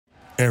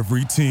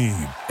Every team,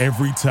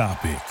 every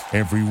topic,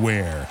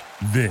 everywhere.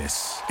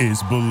 This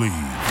is Believe.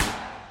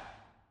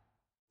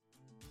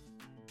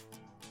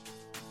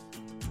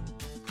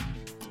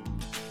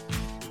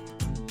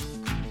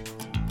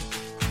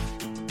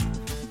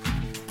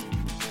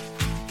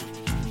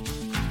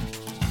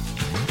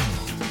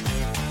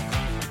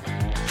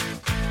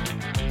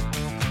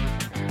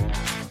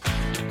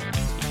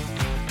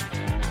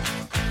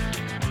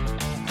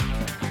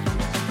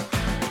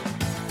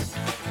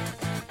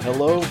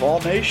 Hello, Vol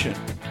Nation.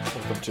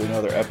 Welcome to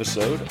another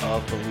episode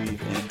of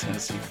Believe in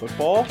Tennessee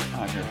Football.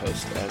 I'm your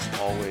host, as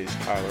always,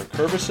 Kyler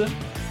Kerbyson.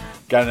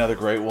 Got another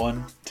great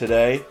one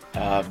today.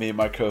 Me and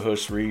my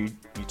co-host Reed,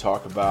 we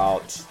talk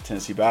about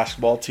Tennessee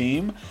basketball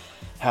team,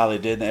 how they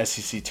did in the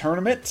SEC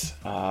tournament,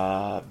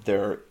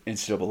 their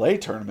NCAA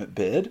tournament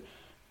bid,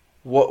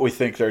 what we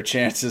think their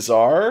chances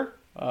are.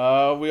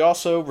 We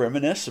also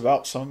reminisce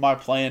about some of my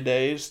playing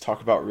days,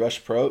 talk about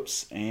Rush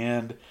Propst,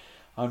 and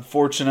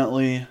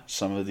unfortunately,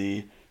 some of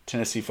the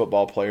Tennessee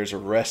football players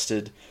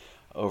arrested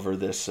over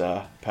this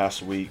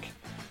past week.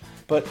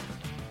 But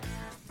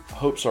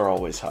hopes are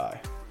always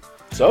high.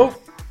 So,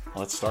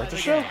 let's start the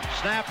show.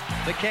 Snap,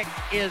 the kick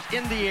is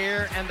in the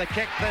air, and the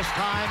kick this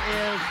time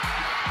is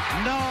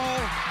no,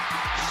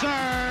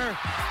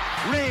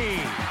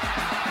 sir-ree.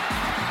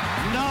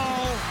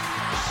 No,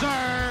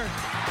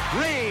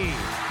 sir-ree.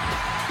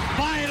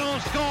 Final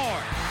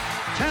score,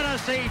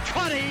 Tennessee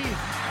 20,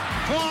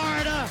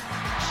 Florida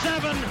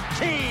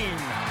 17.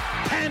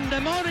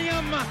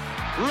 Pandemonium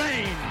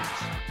reigns.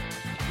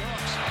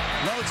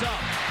 Loads up,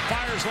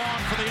 fires long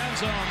for the end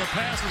zone. The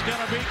pass is going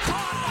to be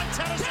caught by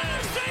Tennessee.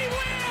 Tennessee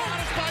wins!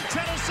 Caught by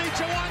Tennessee.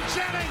 Jawan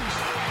Jennings.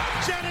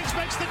 Jennings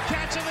makes the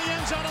catch in the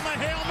end zone on the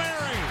Hail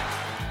Mary.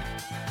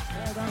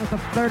 Down at the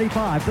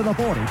 35, to the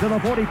 40, to the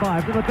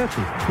 45, to the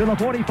 50, to the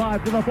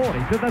 45, to the 40,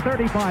 to the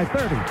 35,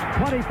 30,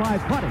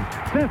 25, 20,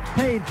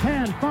 15,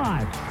 10,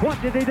 5.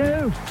 What did he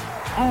do?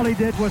 All he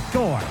did was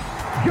score.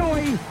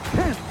 Joey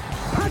Pence.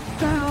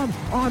 Touchdown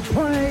on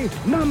play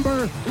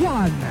number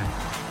 1.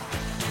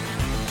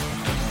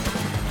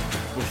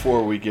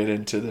 Before we get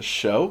into the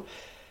show,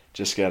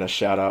 just got to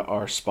shout out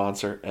our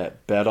sponsor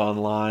at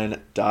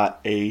betonline.ag.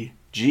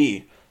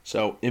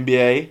 So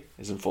NBA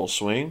is in full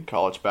swing.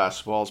 College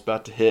basketball is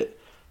about to hit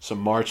some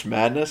March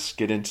Madness,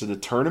 get into the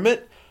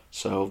tournament.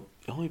 So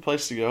the only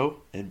place to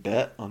go and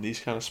bet on these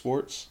kind of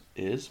sports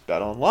is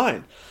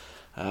BetOnline.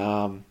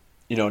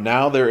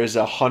 Now there is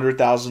a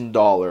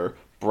 $100,000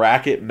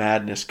 Bracket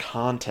Madness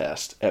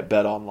contest at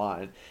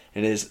BetOnline,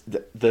 and it is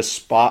the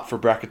spot for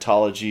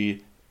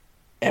bracketology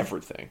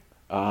everything.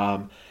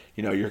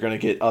 You're going to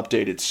get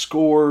updated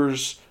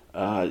scores,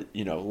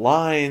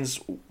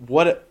 lines,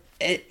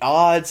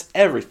 odds,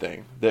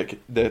 everything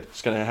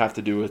that's going to have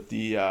to do with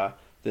the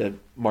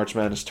March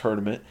Madness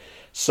tournament.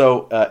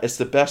 So it's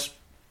the best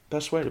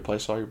way to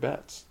place all your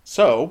bets.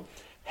 So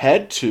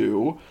head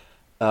to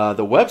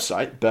the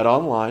website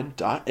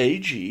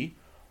betonline.ag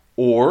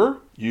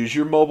or use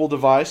your mobile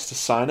device to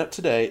sign up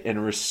today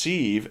and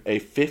receive a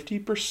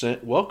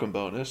 50% welcome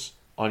bonus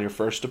on your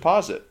first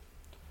deposit.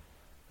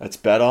 That's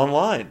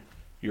BetOnline,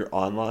 your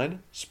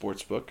online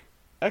sportsbook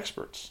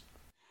experts.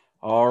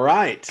 All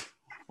right,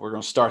 we're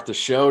going to start the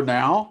show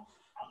now.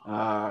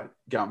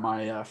 Got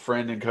my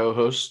friend and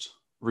co-host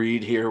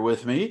Reed here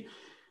with me.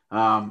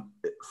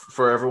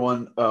 For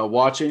everyone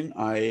watching,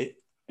 I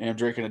am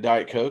drinking a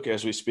Diet Coke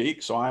as we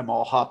speak, so I'm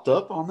all hopped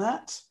up on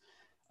that.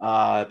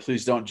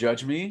 Please don't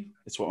judge me.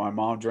 It's what my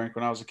mom drank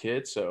when I was a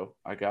kid, so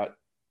I got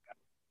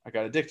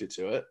addicted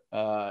to it.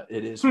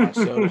 It is my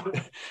soda.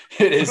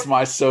 It is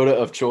my soda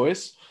of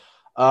choice.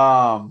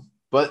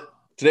 But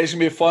today's gonna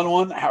be a fun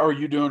one. How are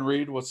you doing,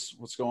 Reed?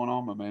 What's going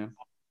on, my man?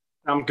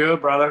 I'm good,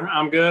 brother.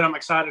 I'm good. I'm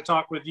excited to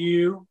talk with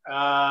you.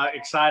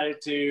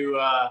 Excited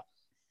to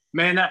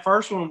man, that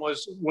first one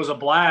was a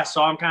blast.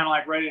 So I'm kind of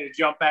like ready to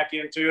jump back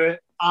into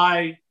it.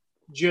 I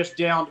just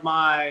downed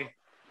my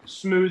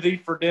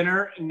smoothie for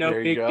dinner. No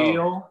big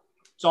deal.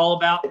 It's all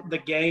about the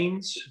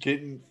gains.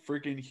 Getting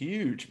freaking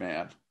huge,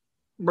 man.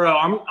 Bro,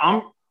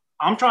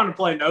 I'm trying to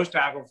play nose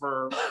tackle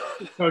for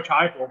Coach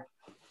Heupel.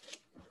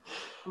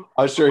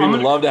 I'm sure he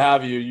would love to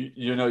have you.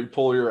 You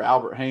pull your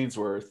Albert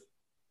Hainsworth.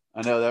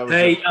 I know that was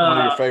one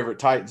of your favorite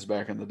Titans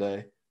back in the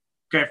day.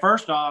 Okay,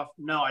 first off,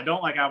 no, I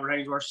don't like Albert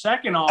Hainsworth.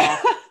 Second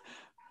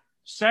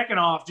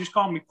off, just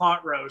call me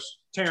Pot Roast,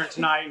 Terrence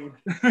Knighton.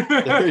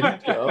 There you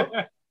go.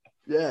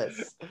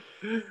 Yes.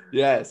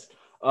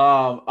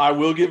 I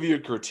will give you a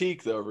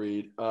critique, though,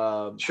 Reed.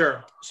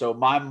 Sure. So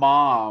my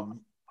mom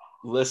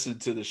listened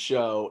to the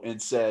show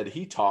and said,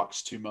 he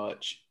talks too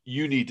much.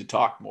 You need to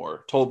talk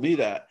more. Told me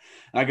that.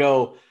 And I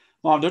go,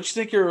 Mom, don't you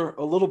think you're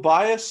a little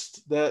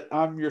biased that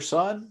I'm your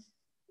son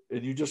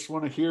and you just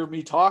want to hear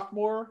me talk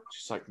more?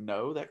 She's like,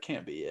 no, that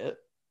can't be it.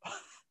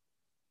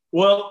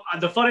 Well,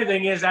 the funny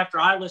thing is, after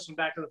I listened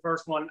back to the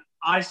first one,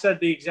 I said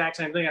the exact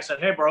same thing. I said,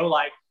 hey, bro,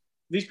 like,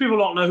 these people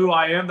don't know who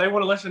I am. They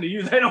want to listen to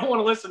you. They don't want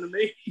to listen to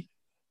me.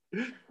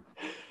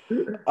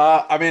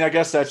 I mean, I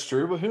guess that's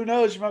true, but who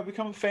knows? You might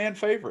become a fan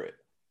favorite.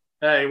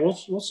 Hey, we'll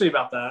see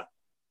about that.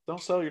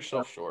 Don't sell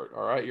yourself short.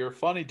 All right, you're a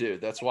funny dude.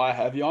 That's why I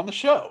have you on the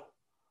show.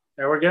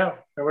 There we go.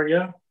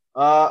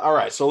 All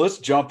right, so let's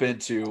jump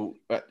into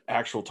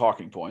actual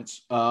talking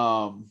points.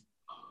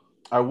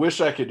 I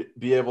wish I could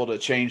be able to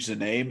change the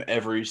name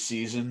every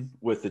season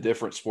with the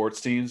different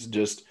sports teams.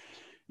 Just,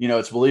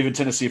 it's Believe in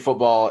Tennessee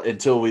football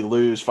until we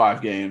lose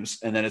 5 games,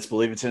 and then it's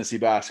Believe in Tennessee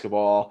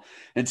basketball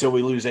until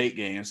we lose 8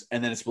 games,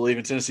 and then it's Believe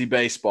in Tennessee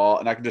baseball,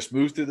 and I can just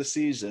move through the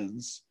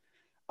seasons.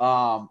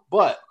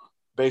 But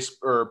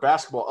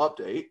basketball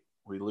update,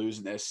 we lose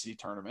an SEC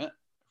tournament.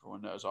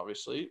 Everyone knows,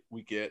 obviously.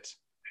 We get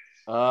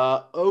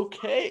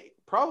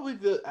probably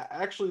the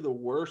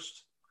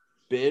worst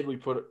bid we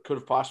could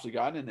have possibly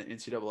gotten in the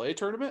NCAA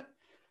tournament.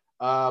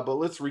 But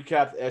let's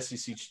recap the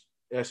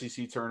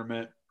SEC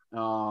tournament.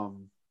 The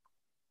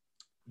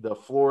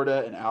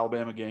Florida and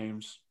Alabama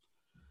games.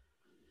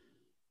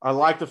 I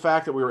like the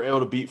fact that we were able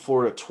to beat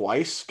Florida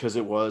twice because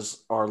it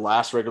was our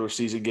last regular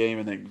season game,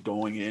 and then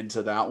going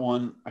into that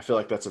one, I feel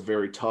like that's a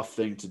very tough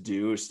thing to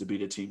do, is to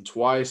beat a team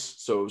twice.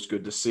 So it was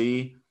good to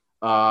see.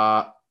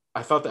 I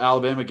thought the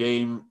Alabama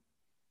game,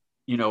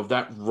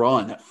 that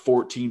run, that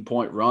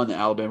 14-point run that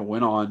Alabama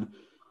went on,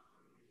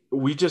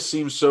 we just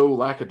seemed so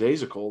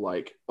lackadaisical.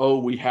 Like, oh,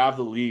 we have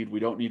the lead. We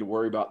don't need to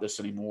worry about this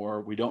anymore.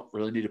 We don't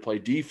really need to play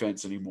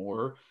defense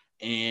anymore.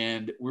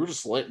 And we were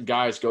just letting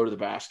guys go to the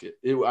basket.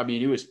 It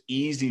was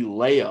easy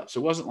layups. It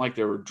wasn't like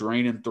they were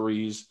draining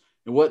threes.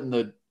 It wasn't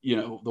the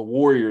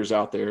Warriors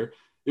out there.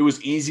 It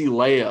was easy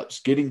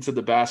layups, getting to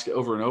the basket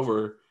over and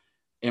over.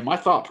 And my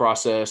thought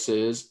process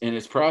is, and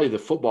it's probably the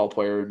football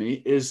player in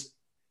me, is,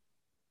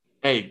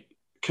 hey,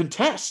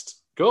 contest.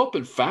 Go up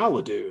and foul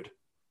a dude.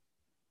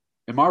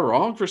 Am I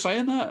wrong for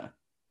saying that?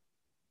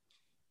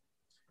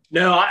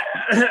 No, I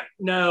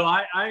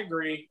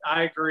agree.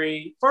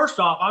 First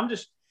off,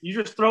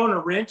 you're just throwing a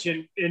wrench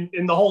in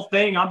the whole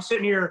thing. I'm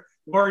sitting here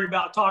worried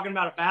about talking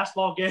about a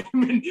basketball game,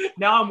 and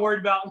now I'm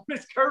worried about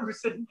Miss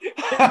Curvison.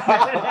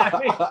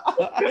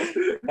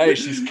 Hey,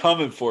 she's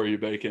coming for you,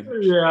 Bacon.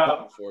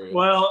 Yeah.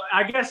 Well,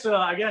 I guess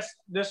that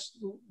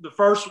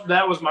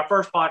was my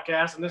first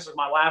podcast, and this is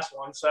my last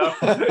one. So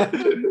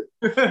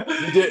you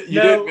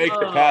didn't make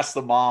it past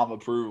the mom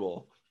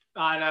approval.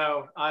 I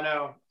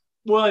know.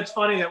 Well, it's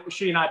funny that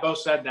she and I both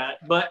said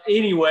that, but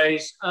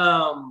anyways,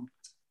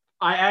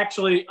 I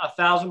actually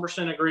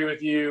 1,000% agree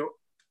with you.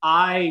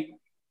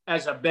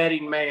 As a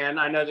betting man,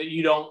 I know that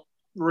you don't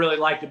really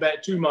like to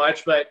bet too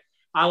much, but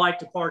I like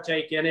to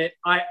partake in it.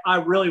 I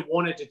really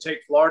wanted to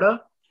take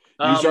Florida.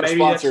 Use our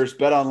sponsors,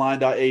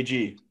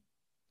 betonline.ag.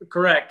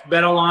 Correct,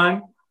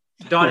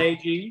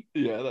 betonline.ag.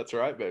 Yeah, that's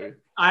right, baby.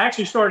 I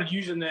actually started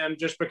using them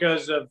just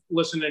because of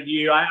listening to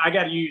you. I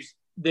got to use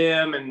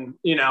them and,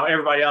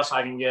 everybody else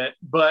I can get.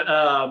 But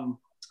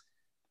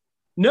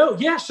no,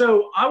 yeah,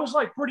 so I was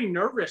like pretty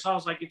nervous. I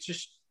was like,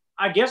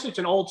 I guess it's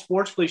an old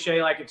sports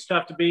cliche, like it's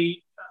tough to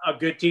beat a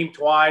good team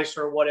twice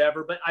or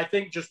whatever. But I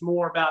think just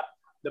more about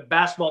the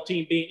basketball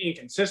team being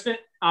inconsistent.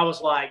 I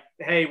was like,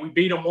 hey, we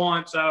beat them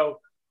once, so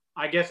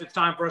I guess it's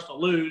time for us to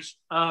lose.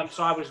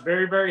 So I was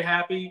very, very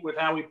happy with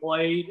how we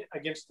played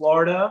against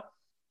Florida.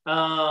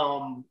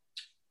 I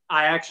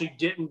actually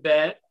didn't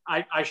bet.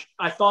 I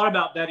thought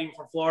about betting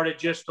for Florida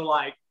just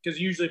to because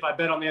usually if I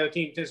bet on the other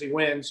team, Tennessee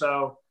wins.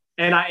 So,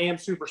 and I am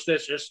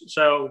superstitious.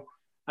 So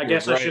I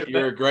guess I should have.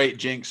 You're a great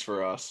jinx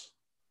for us.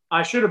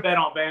 I should have bet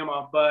on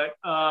Bama, but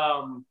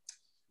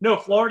no,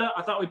 Florida,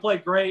 I thought we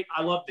played great.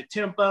 I loved the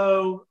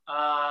tempo.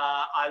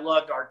 I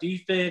loved our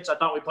defense. I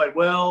thought we played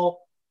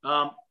well.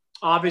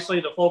 Obviously,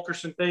 the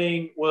Fulkerson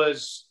thing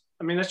was,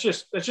 that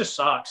just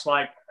sucks.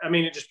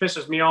 It just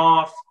pisses me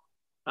off.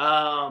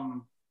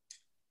 I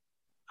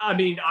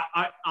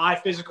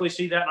physically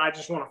see that, and I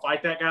just want to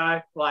fight that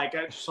guy.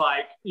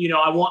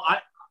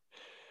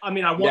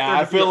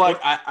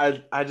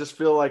 I just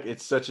feel like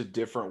it's such a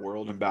different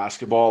world in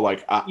basketball.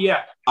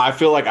 I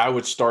feel like I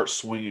would start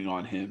swinging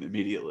on him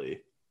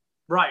immediately.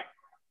 Right.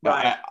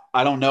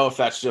 I don't know if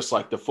that's just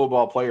like the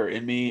football player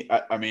in me.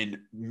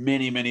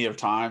 Many of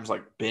times,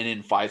 been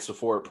in fights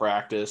before at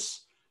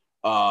practice,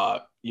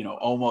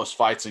 almost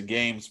fights in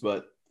games,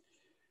 but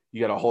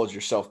you got to hold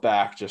yourself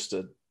back just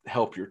to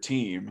help your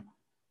team.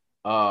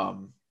 But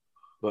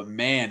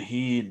man,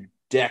 he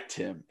decked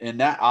him, and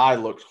that eye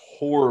looked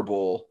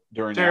horrible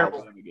during the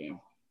Alabama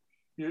game.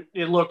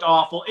 It looked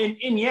awful.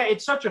 And yeah,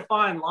 it's such a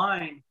fine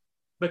line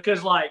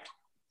because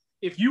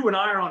if you and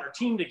I are on our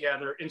team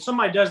together and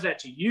somebody does that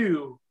to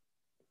you,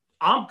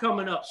 I'm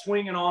coming up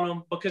swinging on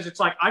them because it's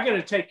I got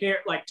to take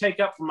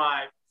up for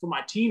my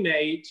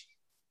teammate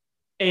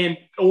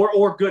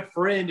or good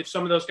friend if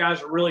some of those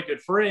guys are really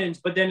good friends.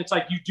 But then it's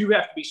you do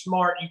have to be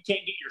smart. You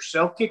can't get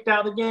yourself kicked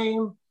out of the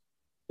game.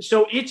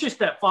 So it's just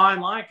that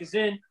fine line because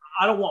then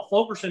I don't want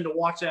Fulkerson to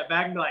watch that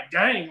back and be like,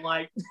 dang,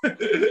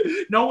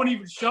 no one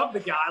even shoved the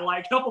guy.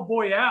 Help a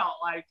boy out.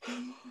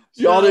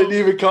 Y'all didn't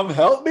even come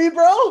help me,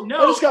 bro?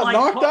 No. I just got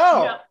knocked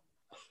out. Yeah,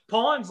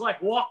 Pawns,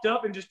 walked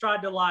up and just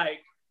tried to,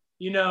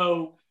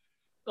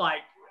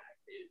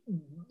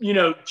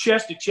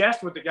 chest to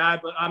chest with the guy.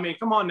 But,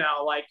 come on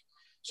now.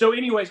 So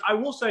anyways, I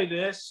will say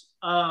this.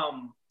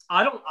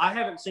 I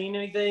haven't seen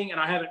anything, and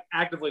I haven't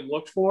actively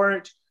looked for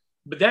it.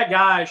 But that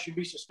guy should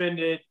be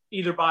suspended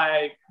either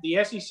by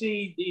the SEC,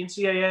 the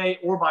NCAA,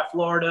 or by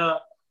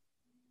Florida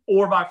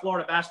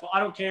basketball.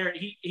 I don't care.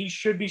 He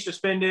should be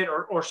suspended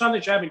or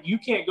something should happen. You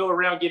can't go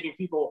around giving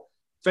people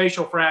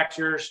facial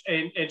fractures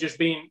and just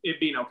being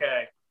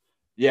okay.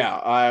 Yeah,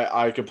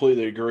 I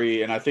completely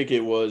agree. And I think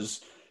it was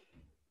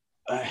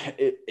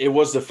it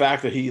was the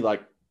fact that he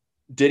like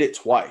did it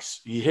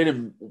twice. He hit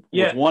him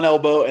with one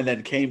elbow and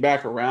then came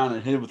back around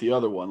and hit him with the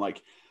other one,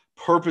 like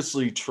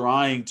purposely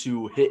trying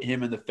to hit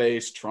him in the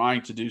face,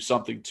 trying to do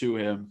something to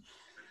him.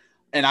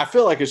 And I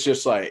feel like it's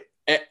just like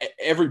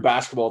every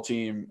basketball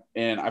team,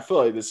 and I feel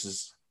like this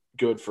is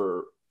good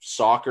for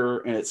soccer,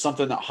 and it's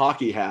something that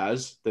hockey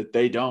has that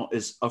they don't,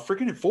 is a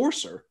freaking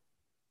enforcer.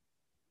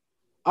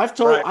 I've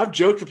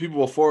joked to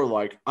people before,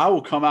 like, I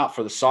will come out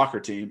for the soccer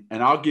team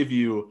and I'll give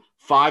you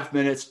 5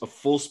 minutes of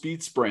full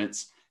speed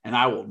sprints and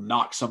I will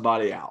knock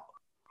somebody out.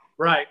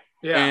 Right.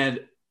 Yeah.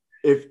 And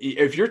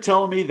if you're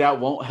telling me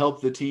that won't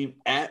help the team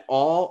at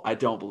all, I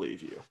don't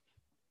believe you.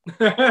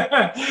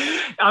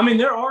 I mean,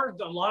 there are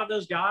a lot of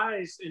those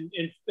guys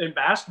in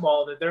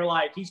basketball that they're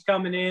like, he's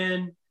coming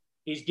in,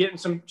 he's getting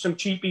some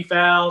cheapy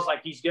fouls.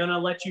 Like, he's going to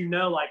let you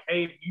know, like,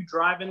 hey, if you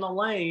drive in the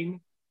lane,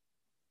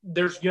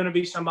 there's going to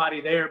be somebody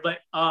there. But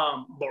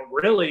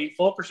really,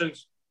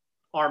 Fulkerson's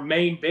our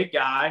main big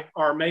guy,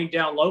 our main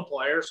down low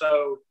player.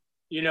 So,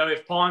 you know,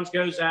 if Pons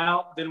goes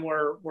out, then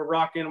we're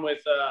rocking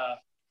with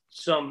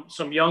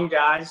some young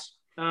guys.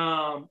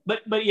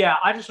 But yeah,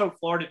 I just hope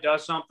Florida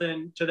does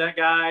something to that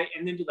guy.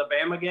 And then to the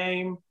Bama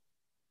game,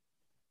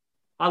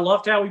 I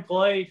loved how he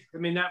played. I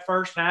mean, that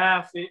first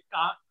half,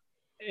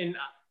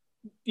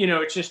 you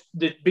know, it's just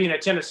being a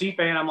Tennessee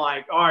fan, I'm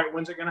like, all right,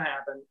 when's it going to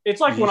happen?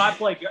 It's like when I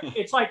play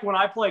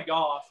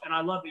golf, and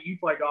I love that you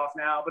play golf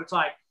now, but it's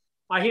like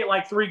I hit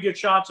like 3 good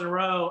shots in a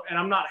row and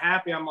I'm not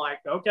happy. I'm like,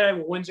 okay,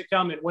 well, when's it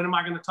coming? When am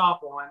I going to top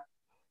one?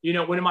 You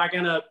know, when am I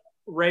going to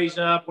raise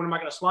up? When am I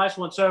going to slice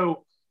one?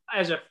 So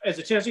as a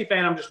Tennessee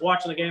fan, I'm just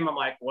watching the game. I'm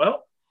like,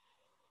 well,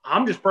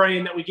 I'm just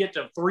praying that we get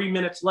to 3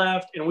 minutes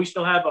left and we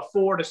still have a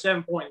 4 to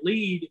 7 point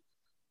lead,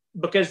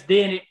 because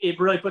then it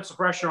really puts the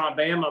pressure on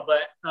Bama.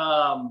 But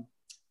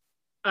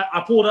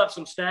I pulled up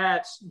some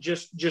stats,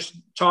 just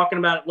talking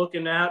about it,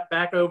 looking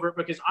back over it,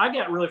 because I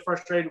got really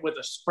frustrated with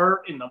a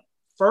spurt in the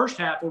first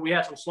half where we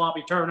had some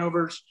sloppy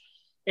turnovers.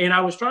 And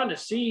I was trying to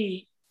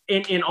see,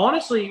 and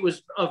honestly, it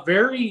was a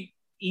very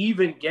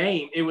even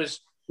game.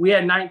 We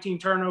had 19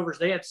 turnovers.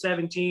 They had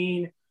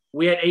 17.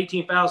 We had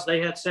 18 fouls.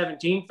 They had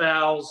 17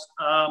 fouls.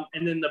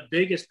 And then the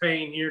biggest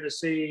pain here to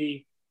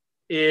see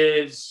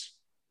is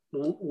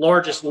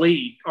largest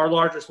lead. Our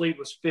largest lead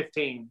was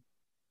 15.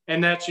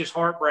 And that's just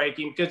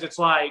heartbreaking, because it's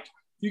like,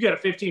 you got a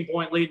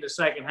 15-point lead in the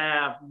second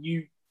half,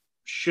 you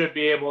should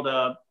be able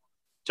to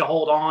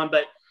hold on.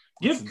 But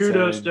give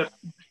kudos to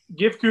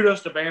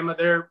Bama.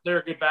 They're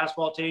a good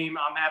basketball team.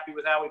 I'm happy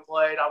with how we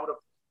played.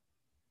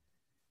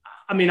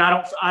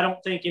 I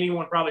don't think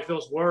anyone probably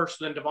feels worse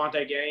than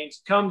Devontae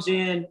Gaines. Comes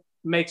in,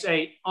 makes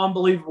a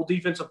unbelievable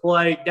defensive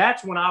play.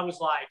 That's when I was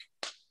like,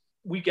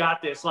 we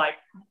got this. Like,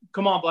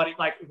 come on, buddy.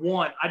 Like,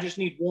 one. I just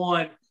need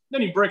one.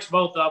 Then he bricks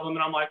both of them,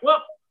 and I'm like,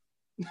 well,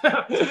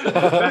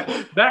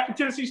 back to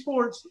Tennessee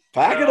sports.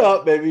 Pack it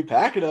up, baby.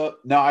 Pack it up.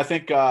 No, I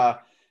think I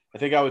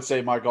would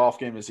say my golf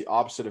game is the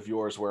opposite of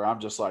yours, where I'm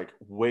just like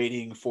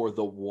waiting for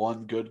the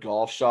one good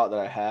golf shot that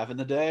I have in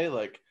the day.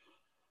 Like,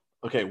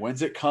 okay,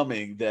 when's it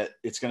coming that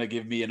it's going to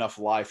give me enough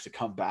life to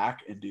come back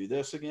and do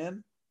this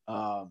again?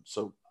 I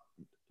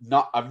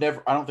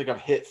don't think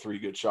I've hit 3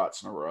 good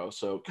shots in a row.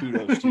 So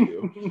kudos to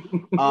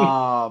you.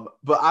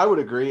 But I would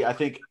agree. I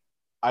think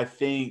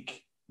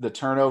the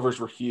turnovers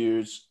were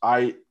huge.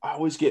 I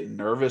always get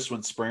nervous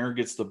when Springer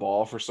gets the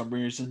ball for some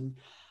reason.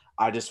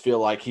 I just feel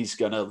like he's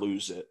going to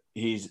lose it.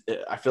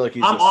 I feel like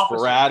he's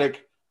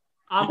sporadic.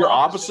 You're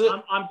opposite?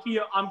 I'm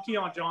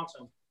Keon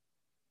Johnson.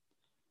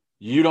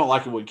 You don't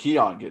like it when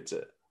Keon gets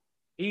it.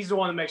 He's the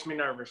one that makes me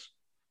nervous.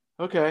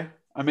 Okay.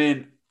 I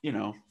mean, you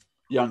know,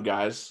 young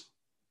guys.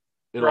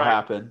 It'll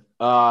happen.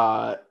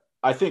 I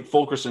think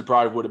Fulkerson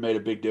probably would have made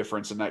a big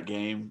difference in that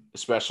game,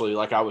 especially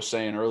like I was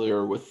saying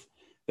earlier, with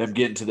them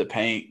getting to the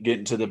paint,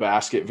 getting to the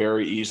basket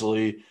very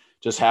easily,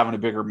 just having a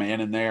bigger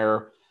man in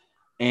there.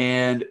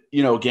 And,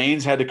 you know,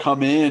 Gaines had to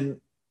come in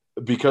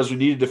because we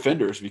needed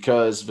defenders,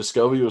 because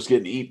Vescovi was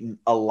getting eaten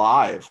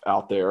alive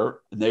out there,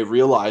 and they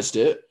realized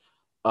it.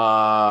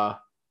 And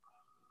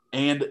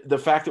the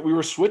fact that we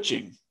were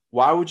switching.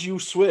 Why would you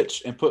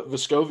switch and put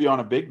Vescovi on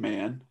a big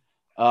man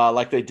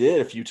like they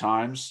did a few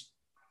times?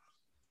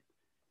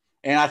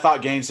 And I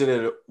thought Gaines did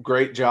a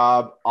great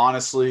job.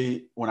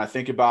 Honestly, when I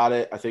think about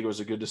it, I think it was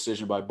a good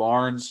decision by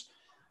Barnes.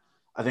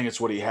 I think it's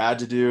what he had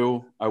to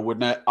do. I would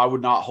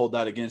not hold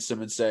that against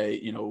him and say,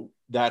 you know,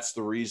 that's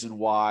the reason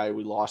why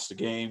we lost the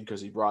game,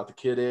 because he brought the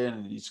kid in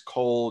and he's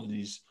cold and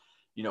he's,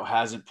 you know,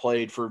 hasn't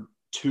played for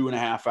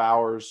 2.5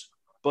 hours.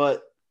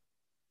 But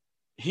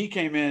he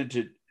came in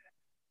to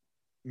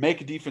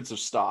make a defensive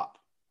stop,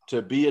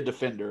 to be a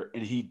defender,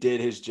 and he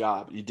did his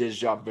job. He did his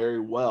job very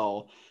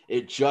well.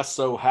 It just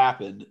so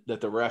happened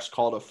that the refs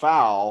called a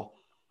foul,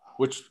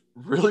 which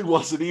really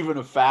wasn't even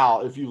a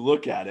foul if you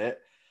look at it,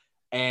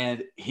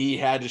 and he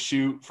had to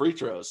shoot free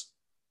throws.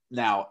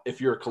 Now, if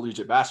you're a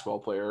collegiate basketball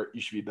player, you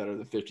should be better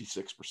than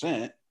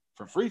 56%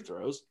 from free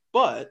throws,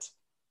 but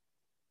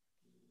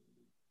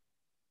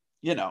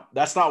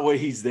that's not what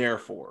he's there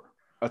for.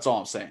 That's all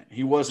I'm saying.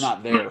 He was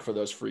not there for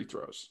those free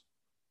throws.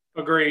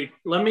 Agreed.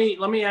 Let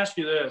me ask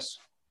you this.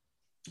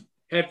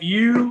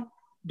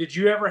 Did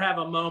you ever have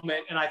a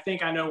moment, and I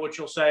think I know what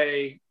you'll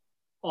say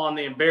on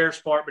the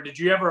embarrassed part, but did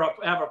you ever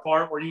have a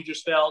part where you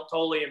just felt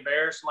totally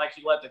embarrassed, like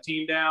you let the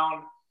team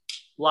down,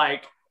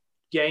 like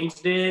Gaines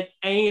did?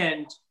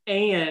 And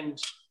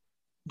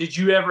did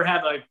you ever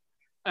have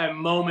a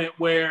moment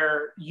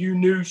where you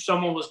knew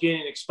someone was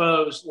getting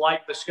exposed,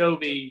 like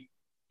Vescovi,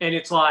 and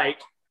it's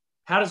like,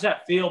 how does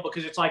that feel?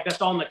 Because it's like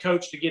that's on the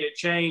coach to get it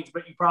changed,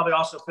 but you probably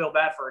also feel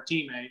bad for a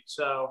teammate.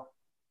 So,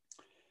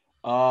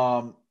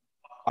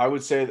 I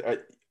would say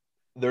that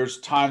there's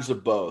times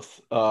of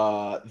both.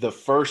 The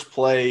first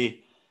play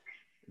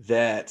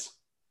that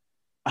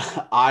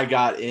I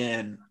got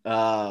in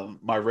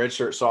my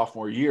redshirt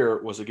sophomore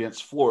year was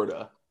against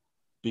Florida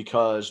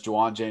because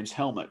Juwan James'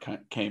 helmet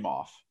came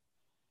off.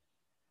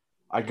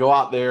 I go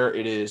out there.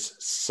 It is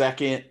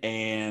 2nd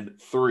and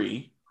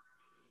 3,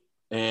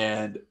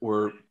 and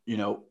we're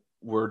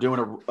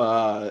doing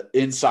a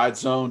inside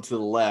zone to the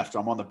left.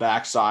 I'm on the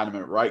backside. I'm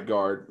at right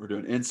guard. We're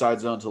doing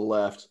inside zone to the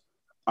left.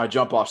 I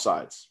jump off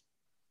sides.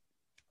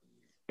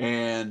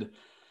 And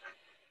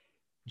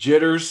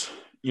jitters,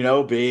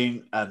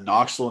 being a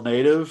Knoxville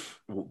native,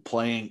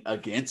 playing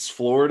against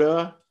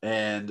Florida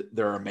and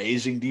their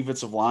amazing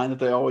defensive line that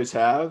they always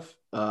have,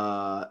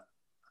 a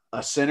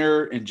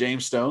center in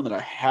James Stone that I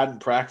hadn't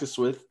practiced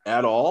with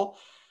at all,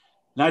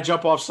 and I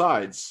jump off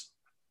sides.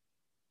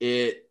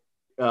 It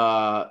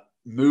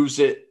moves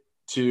it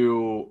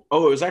to – it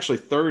was actually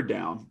 3rd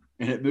down,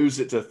 and it moves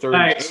it to 3rd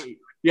and 8.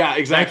 Yeah,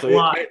 exactly.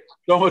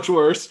 So much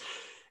worse.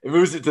 It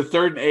moves it to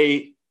 3rd and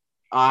 8.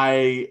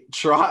 I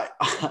try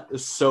 –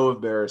 it's so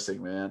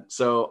embarrassing, man.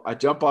 So I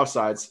jump off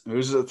sides,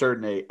 moves it to 3rd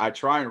and 8. I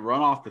try and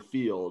run off the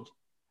field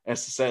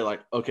as to say,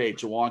 like, okay,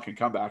 Juwan can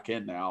come back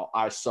in now.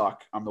 I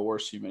suck. I'm the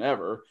worst human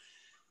ever.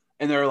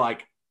 And they're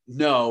like,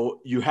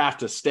 no, you have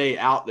to stay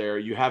out there.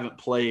 You haven't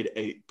played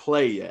a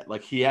play yet.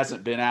 Like, he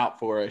hasn't been out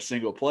for a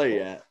single play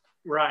yet.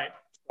 Right.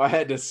 I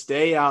had to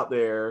stay out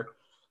there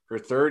for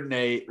 3rd and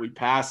 8. We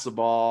pass the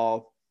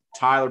ball.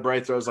 Tyler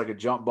Bray throws like a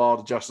jump ball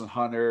to Justin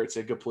Hunter. It's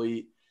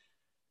incomplete.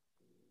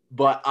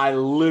 But I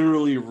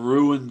literally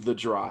ruined the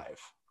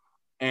drive.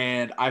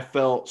 And I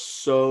felt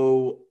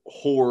so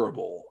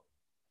horrible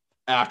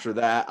after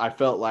that. I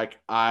felt like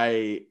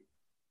I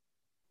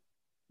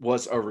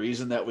was a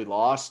reason that we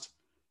lost.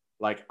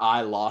 Like,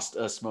 I lost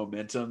us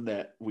momentum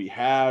that we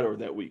had or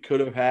that we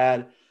could have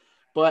had.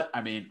 But,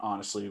 I mean,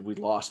 honestly, we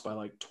lost by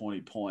like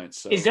 20 points.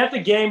 So is that the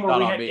game where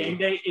we had game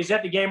day? Is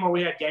that the game where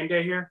we had game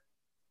day here?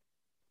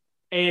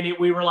 And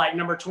we were like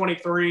number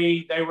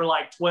 23. They were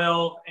like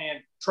 12, and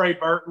Trey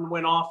Burton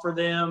went off for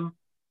them.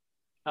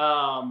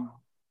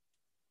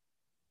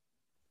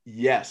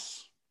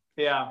 Yes.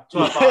 Yeah.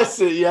 Yes,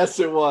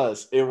 it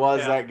was. It was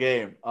that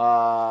game.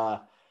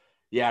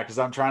 Yeah, because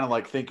I'm trying to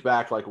like think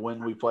back like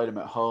when we played them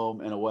at home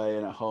and away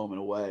and at home and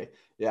away.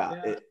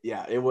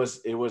 It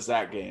was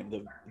that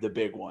game, the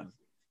big one.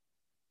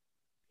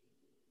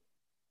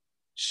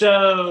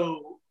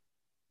 So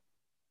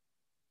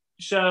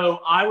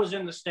I was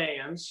in the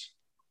stands.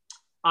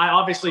 I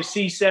obviously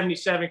see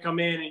 77 come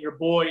in, and your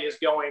boy is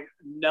going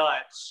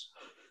nuts.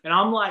 And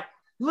I'm like,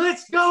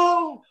 let's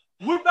go.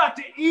 We're about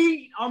to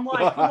eat. I'm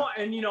like, come on.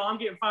 And, I'm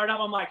getting fired up.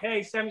 I'm like,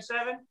 hey,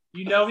 77,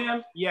 you know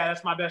him? Yeah,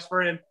 that's my best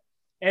friend.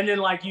 And then,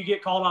 like, you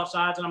get called off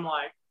sides, and I'm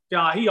like,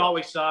 God, he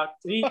always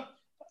sucked. He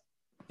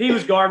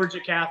was garbage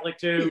at Catholic,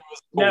 too.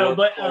 No,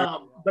 but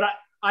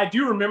I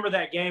do remember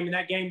that game, and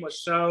that game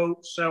was so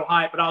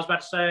hype. But I was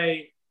about to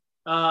say,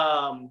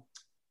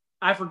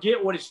 I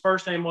forget what his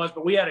first name was,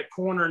 but we had a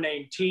corner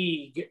named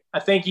Teague.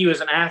 I think he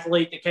was an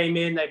athlete that came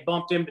in. They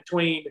bumped in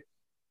between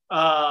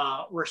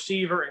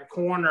receiver and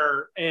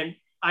corner, and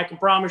I can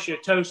promise you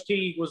Toast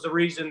Teague was the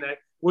reason that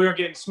we were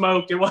getting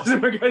smoked. It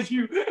wasn't because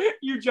you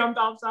jumped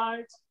off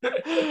sides.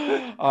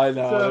 I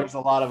know. So, there's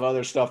a lot of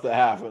other stuff that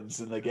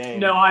happens in the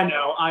game. No, I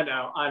know.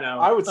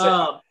 I would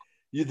say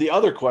the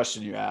other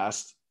question you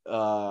asked,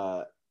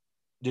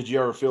 did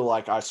you ever feel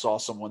like I saw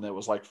someone that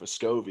was like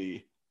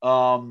Vescovi?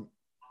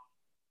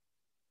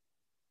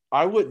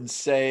 I wouldn't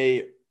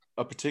say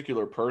a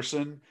particular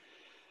person,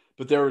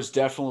 but there was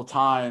definitely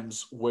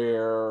times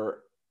where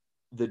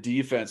the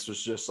defense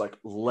was just like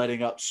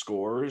letting up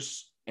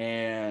scores,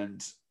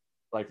 and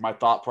like my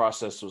thought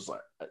process was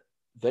like,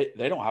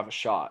 they don't have a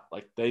shot.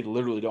 Like, they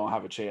literally don't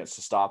have a chance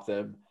to stop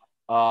them.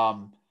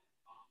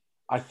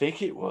 I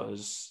think it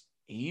was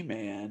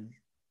E-Man,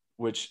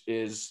 which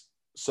is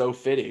so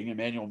fitting.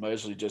 Emmanuel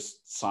Mosley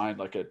just signed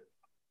like a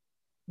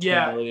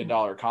 $10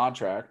 million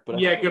contract. But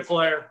good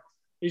player.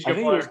 He's a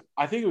good player.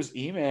 I think it was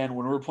E-Man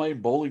when we were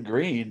playing Bowling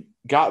Green.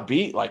 got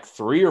beat like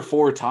 3 or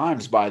 4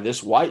 times by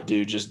this white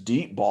dude, just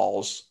deep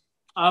balls.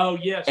 Oh,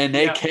 yes. And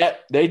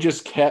they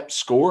just kept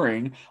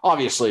scoring.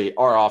 Obviously,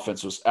 our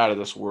offense was out of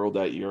this world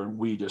that year, and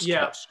we just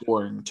kept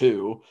scoring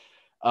too.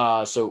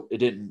 So it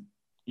didn't,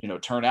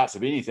 turn out to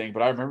be anything.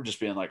 But I remember just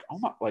being like, oh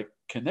my, like,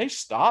 can they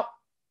stop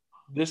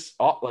this?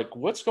 Like,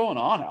 what's going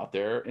on out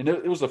there? And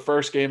it was the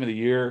first game of the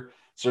year.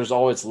 So there's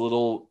always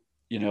little,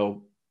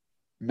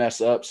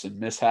 mess ups and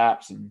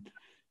mishaps and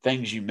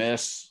things you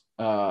miss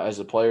as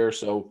a player.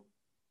 So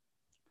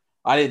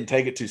I didn't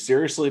take it too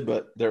seriously,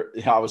 but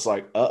I was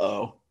like,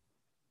 uh-oh.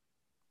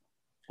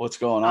 What's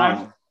going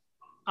on?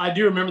 I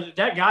do remember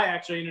that guy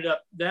actually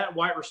that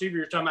wide receiver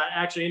you're talking about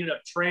actually ended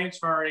up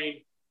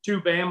transferring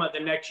to Bama the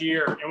next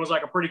year and was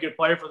like a pretty good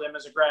player for them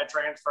as a grad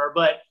transfer.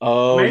 But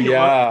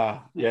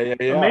Emmanuel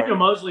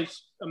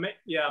Mosley's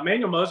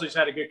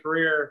had a good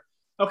career.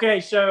 Okay,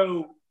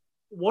 so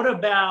what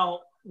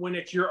about when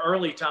it's your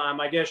early time?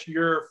 I guess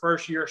your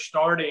first year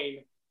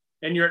starting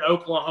and you're at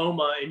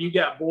Oklahoma and you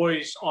got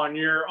boys on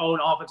your own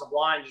offensive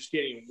line just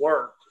getting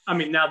worked. I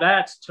mean, now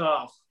that's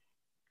tough.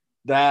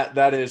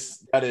 That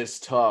is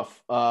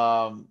tough.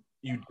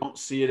 You don't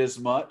see it as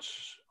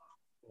much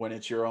when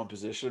it's your own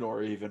position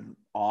or even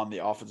on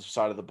the offensive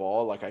side of the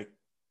ball. Like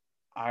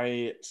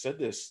I said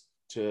this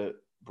to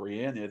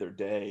Brienne the other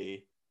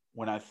day,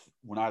 when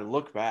I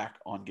look back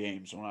on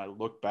games, when I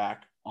look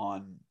back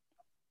on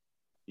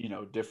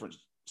different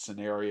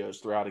scenarios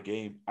throughout a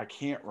game, I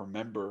can't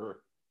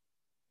remember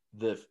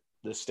the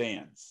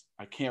stands.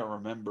 I can't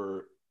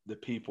remember the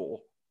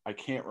people. I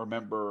can't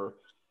remember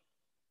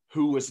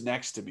who was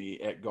next to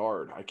me at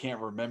guard. I can't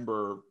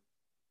remember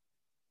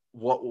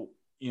what,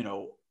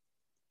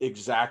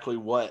 exactly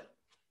what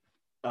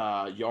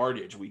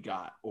yardage we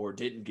got or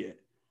didn't get.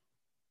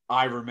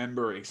 I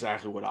remember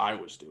exactly what I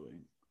was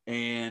doing.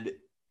 And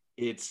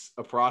it's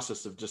a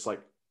process of just like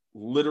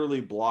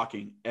literally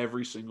blocking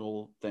every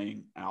single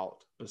thing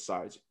out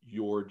besides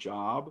your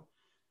job.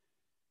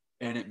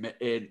 And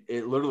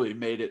it literally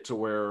made it to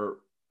where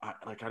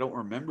I don't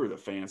remember the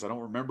fans. I don't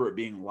remember it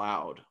being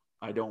loud.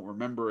 I don't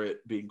remember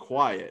it being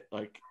quiet.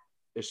 Like,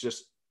 it's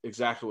just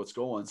exactly what's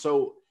going.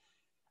 So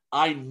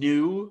I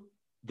knew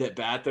that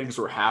bad things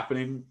were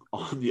happening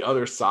on the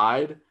other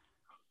side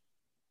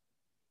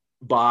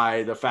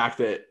by the fact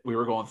that we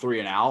were going 3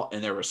 and out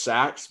and there were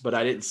sacks, but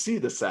I didn't see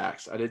the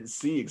sacks. I didn't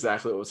see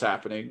exactly what was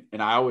happening.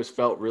 And I always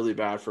felt really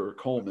bad for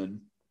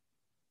Coleman.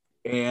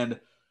 And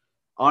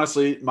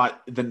honestly,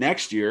 the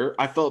next year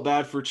I felt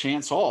bad for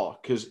Chance Hall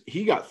because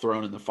he got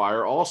thrown in the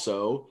fire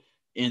also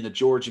in the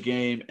Georgia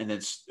game and then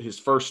his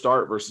first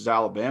start versus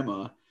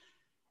Alabama.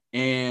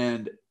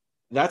 And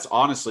that's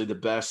honestly the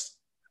best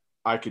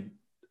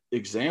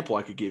example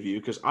I could give you,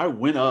 because I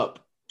went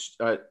up,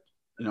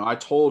 I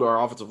told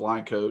our offensive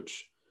line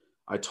coach,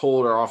 I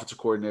told our offensive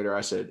coordinator,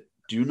 I said,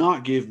 do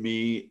not give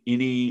me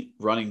any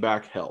running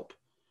back help.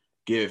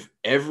 Give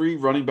every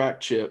running back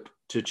chip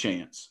to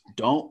Chance.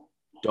 Don't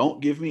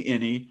give me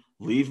any.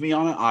 Leave me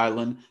on an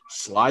island,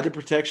 slide the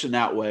protection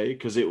that way,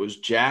 because it was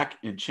Jack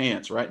and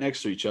Chance right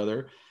next to each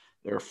other.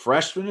 They're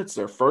freshmen. It's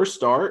their first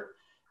start.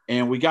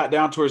 And we got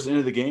down towards the end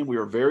of the game. We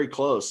were very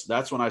close.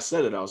 That's when I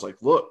said it. I was like,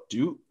 look,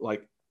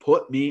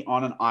 put me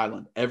on an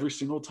island every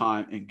single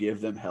time and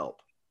give them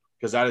help,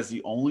 because that is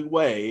the only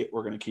way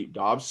we're going to keep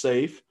Dobbs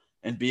safe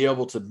and be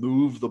able to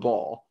move the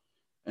ball.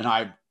 And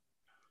I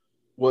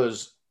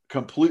was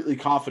completely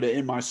confident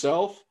in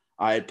myself.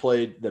 I had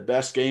played the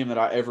best game that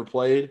I ever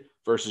played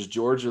versus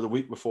Georgia the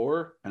week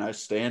before, and I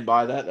stand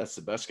by that. That's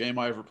the best game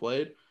I ever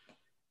played,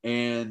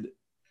 and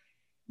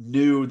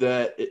knew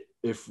that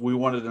if we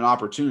wanted an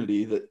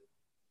opportunity that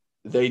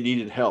they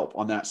needed help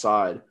on that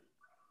side.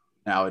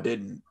 Now, it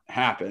didn't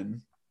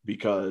happen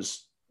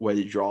because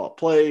whether you draw up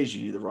plays,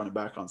 you need to run it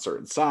back on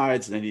certain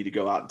sides, and they need to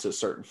go out into a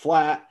certain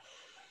flat.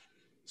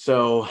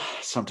 So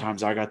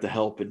sometimes I got the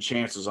help and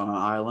Chances on an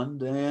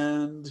island,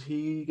 and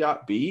he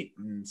got beat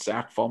and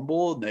sack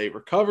fumble, and they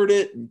recovered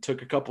it and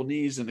took a couple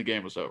knees, and the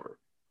game was over.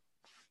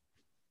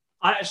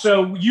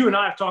 So you and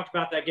I have talked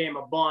about that game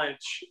a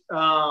bunch.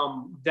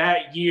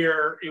 That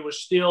year, it was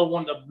still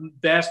one of the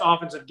best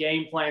offensive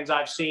game plans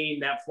I've seen.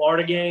 That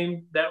Florida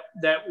game,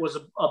 that was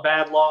a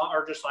bad loss,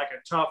 or just like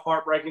a tough,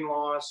 heartbreaking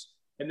loss.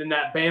 And then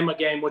that Bama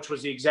game, which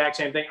was the exact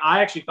same thing.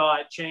 I actually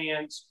thought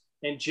Chance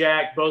and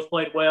Jack both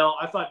played well.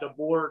 I thought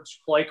DeBoard's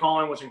play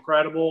calling was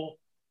incredible.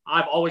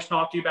 I've always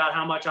talked to you about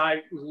how much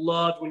I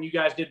loved when you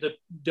guys did the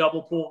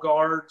double pull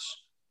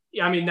guards.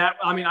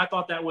 I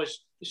thought that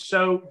was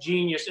so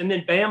genius. And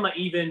then Bama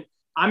even,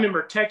 I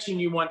remember texting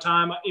you one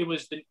time. It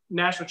was the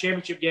national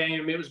championship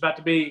game. It was about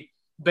to be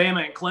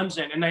Bama and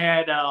Clemson, and they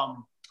had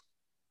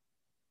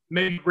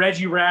maybe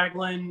Reggie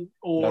Ragland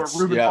or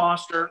Reuben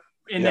Foster,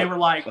 and they were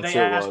like, they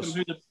asked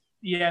them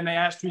and they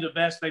asked who the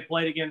best they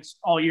played against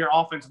all year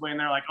offensively, and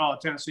they're like, oh,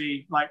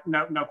 Tennessee, like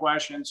no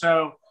question.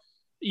 So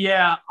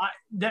yeah,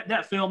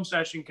 that film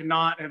session could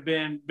not have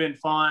been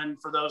fun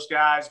for those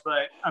guys.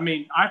 But,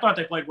 I thought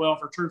they played well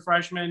for true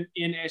freshmen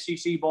in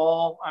SEC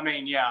ball.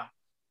 Yeah.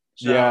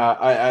 So,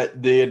 yeah,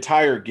 the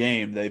entire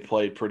game they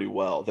played pretty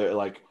well. They're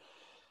like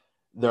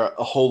a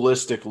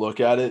holistic look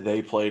at it.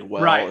 They played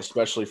well, Right.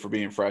 especially for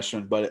being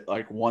freshmen. But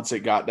once it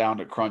got down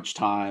to crunch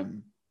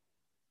time,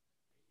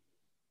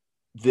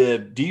 the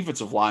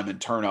defensive linemen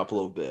turn up a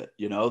little bit.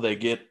 They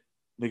get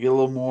a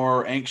little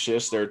more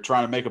anxious. They're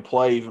trying to make a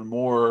play even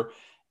more,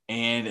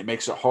 and it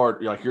makes it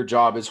hard. Your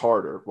job is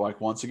harder.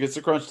 Once it gets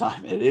to crunch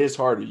time, it is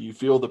harder. You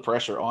feel the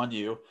pressure on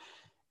you.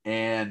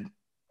 And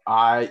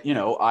I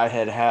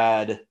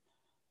had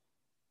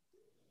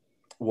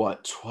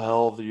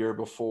 12 the year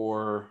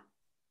before,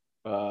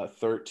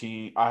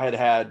 13. I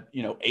had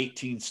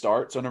 18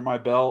 starts under my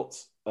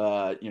belt.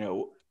 2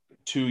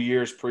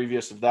 years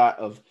previous of that,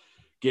 of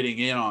getting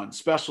in on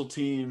special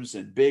teams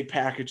and big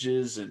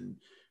packages and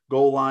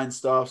goal line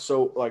stuff.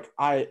 So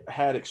I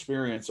had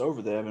experience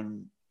over them,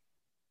 and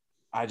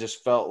I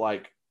just felt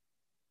like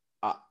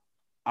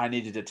I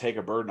needed to take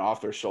a burden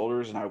off their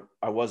shoulders, and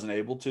I wasn't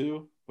able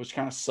to, which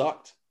kind of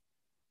sucked.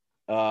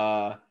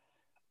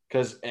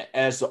 Because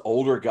as the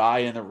older guy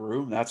in the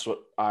room, that's what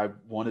I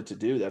wanted to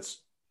do. That's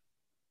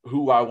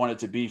who I wanted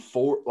to be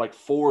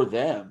for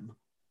them.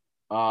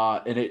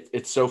 And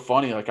it's so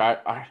funny.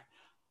 I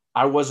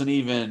wasn't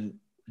even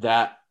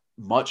that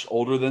much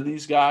older than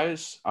these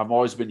guys. I've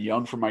always been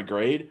young for my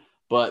grade,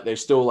 but they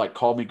still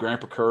called me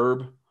Grandpa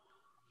Curb.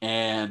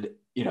 And,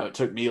 it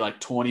took me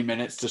 20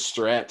 minutes to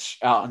stretch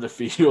out in the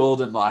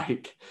field. And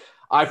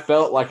I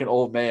felt like an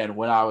old man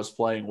when I was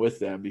playing with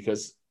them,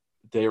 because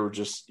they were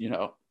just,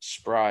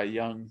 spry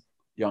young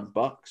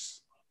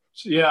bucks.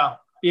 Yeah.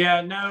 Yeah.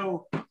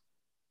 No.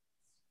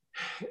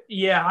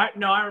 Yeah.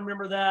 I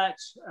remember that.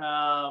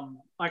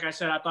 Like I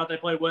said, I thought they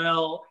played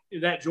well.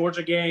 That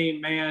Georgia game,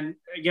 man,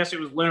 I guess it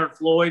was Leonard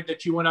Floyd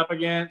that you went up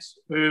against,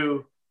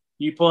 who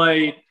you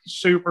played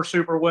super,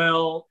 super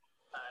well.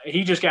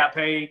 He just got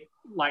paid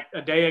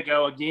a day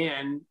ago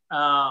again.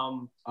 I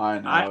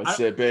know.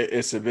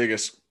 It's the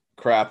biggest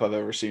crap I've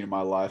ever seen in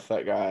my life,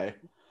 that guy.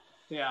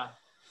 Yeah.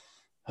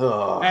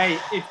 Hey,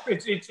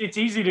 it's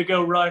easy to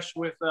go rush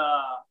with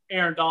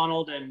Aaron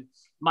Donald and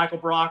Michael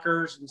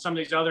Brockers and some of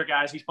these other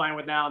guys he's playing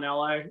with now in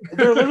LA.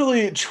 They're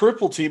literally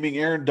triple teaming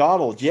Aaron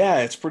Donald. Yeah,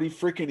 it's pretty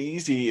freaking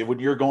easy when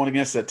you're going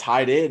against a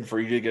tight end for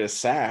you to get a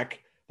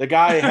sack. The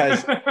guy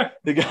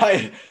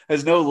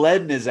has no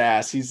lead in his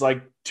ass. He's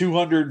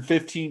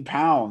 215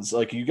 pounds.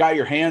 You got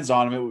your hands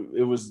on him,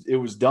 it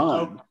was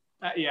done.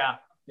 Yeah.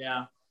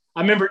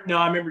 I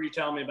remember you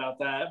telling me about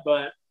that,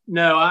 but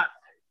no,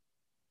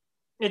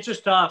 it's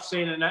just tough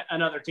seeing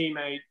another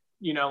teammate,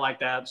 like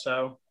that.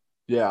 So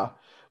yeah,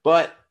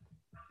 but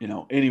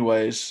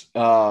anyways,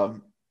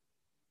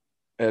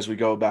 as we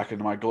go back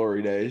into my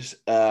glory days,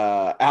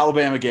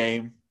 Alabama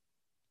game,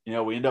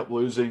 we end up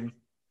losing.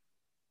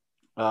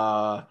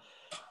 I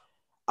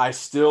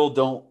still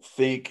don't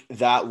think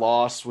that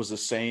loss was the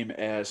same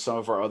as some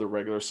of our other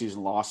regular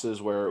season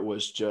losses, where it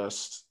was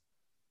just,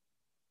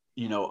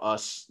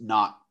 us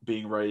not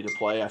being ready to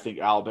play. I think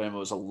Alabama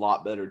was a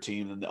lot better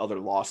team than the other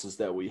losses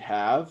that we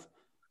have.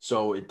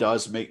 So it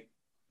does make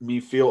me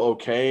feel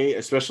okay,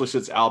 especially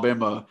since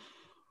Alabama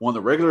won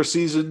the regular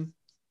season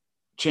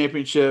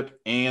championship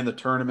and the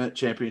tournament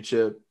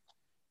championship.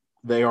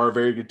 They are a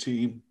very good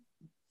team.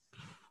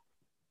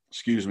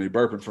 Excuse me,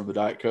 burping from the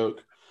Diet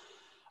Coke.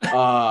 And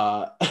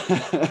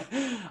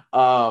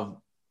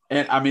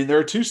I mean,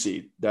 they're a 2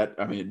 seed.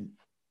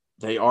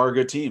 They are a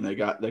good team. They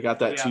got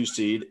that 2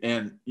 seed.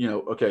 And,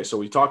 okay, so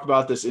we talked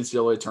about this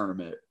NCAA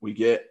tournament. We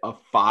get a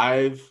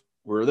 5.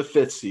 We're the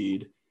 5th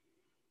seed.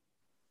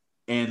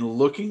 And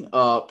looking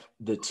up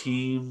the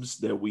teams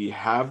that we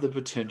have the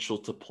potential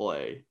to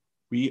play,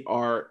 we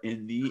are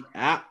in the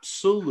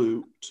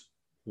absolute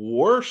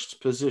worst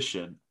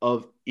position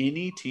of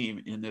any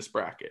team in this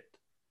bracket.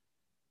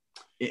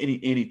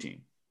 Any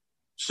team.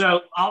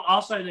 So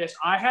I'll say this.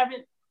 I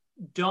haven't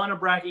done a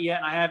bracket yet,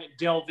 and I haven't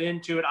delved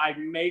into it. I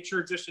made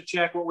sure just to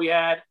check what we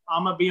had.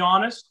 I'm going to be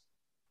honest.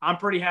 I'm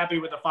pretty happy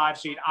with the 5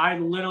 seed. I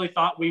literally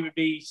thought we would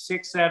be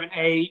 6, 7,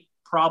 8,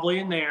 probably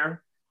in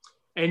there.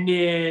 And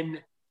then,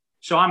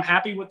 so I'm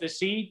happy with the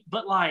seed.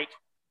 But,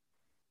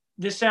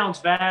 this sounds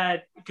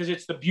bad because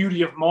it's the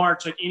beauty of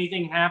March.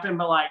 Anything can happen.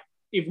 But,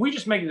 if we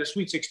just make it to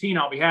Sweet 16,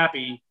 I'll be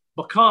happy,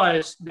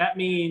 because that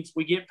means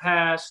we get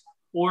past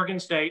Oregon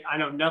State. I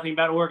know nothing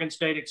about Oregon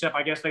State except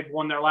I guess they've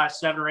won their last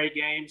 7 or 8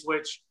 games,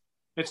 which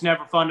it's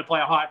never fun to play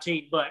a hot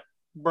team. But,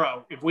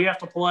 bro, if we have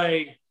to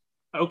play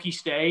Okie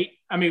State,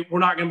 we're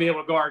not going to be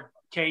able to guard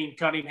Kane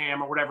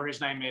Cunningham or whatever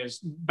his name is,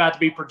 about to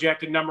be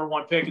projected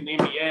 #1 pick in the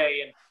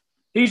NBA. And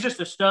he's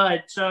just a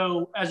stud.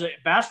 So as a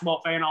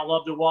basketball fan, I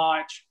love to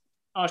watch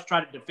us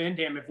try to defend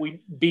him if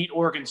we beat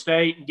Oregon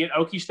State and get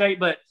Okie State.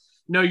 But,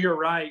 no, you're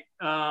right.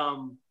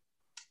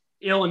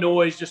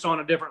 Illinois is just on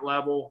a different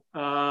level.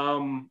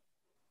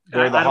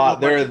 They're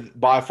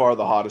by far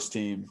the hottest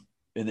team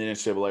in the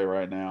NCAA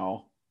right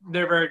now.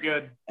 They're very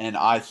good. And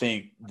I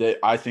think they're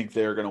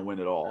going to win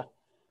it all.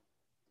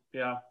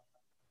 Yeah.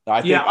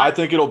 I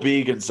think it'll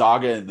be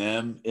Gonzaga and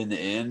them in the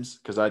end,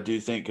 because I do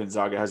think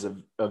Gonzaga has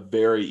a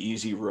very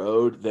easy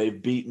road. They've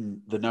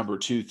beaten the number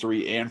 2,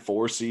 3, and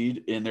 4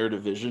 seed in their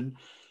division.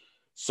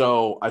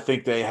 So I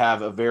think they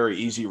have a very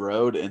easy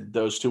road, and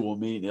those two will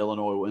meet, and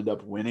Illinois will end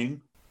up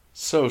winning.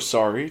 So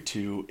sorry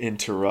to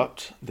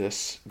interrupt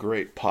this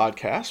great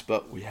podcast,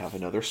 but we have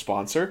another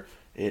sponsor.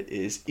 It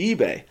is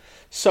eBay.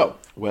 So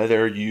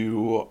whether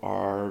you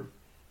are,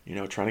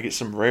 trying to get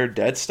some rare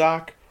dead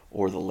stock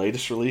or the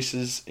latest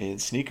releases in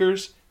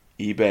sneakers,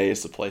 eBay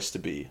is the place to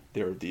be.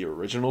 They're the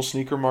original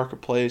sneaker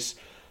marketplace.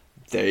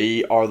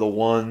 They are the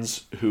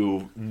ones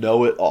who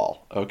know it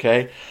all,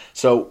 okay?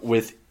 So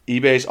with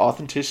eBay's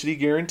authenticity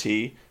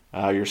guarantee,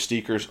 your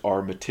sneakers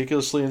are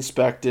meticulously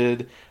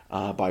inspected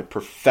by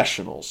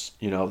professionals.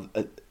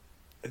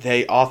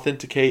 They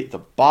authenticate the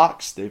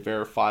box, they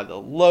verify the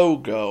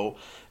logo,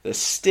 the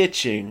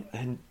stitching,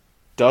 and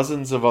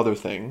dozens of other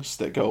things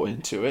that go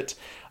into it.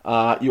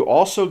 You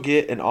also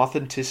get an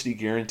authenticity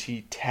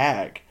guarantee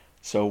tag.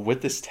 So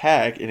with this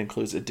tag, it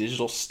includes a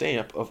digital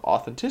stamp of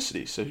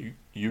authenticity, so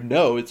you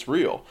know it's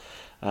real.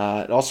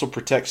 It also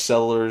protects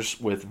sellers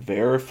with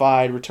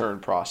verified return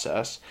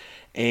process.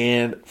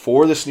 And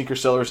for the sneaker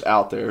sellers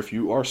out there, if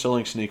you are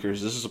selling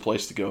sneakers, this is a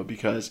place to go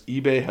because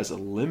eBay has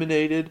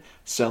eliminated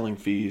selling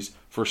fees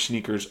for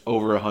sneakers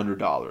over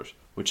 $100,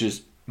 which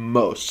is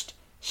most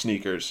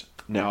sneakers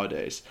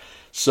nowadays.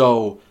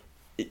 So,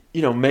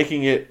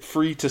 making it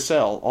free to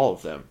sell all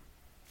of them.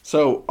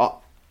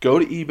 So go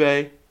to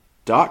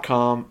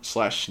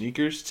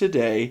ebay.com/sneakers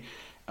today.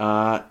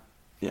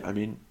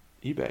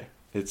 eBay.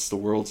 It's the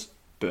world's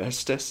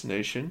best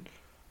destination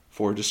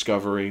for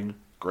discovering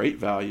great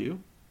value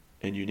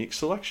and unique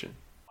selection.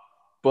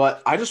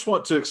 But I just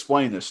want to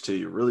explain this to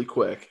you really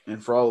quick,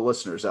 and for all the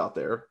listeners out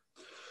there.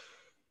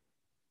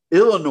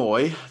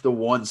 Illinois, the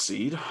 1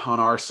 seed on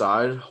our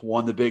side,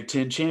 won the Big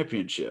Ten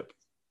championship.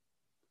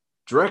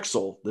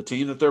 Drexel, the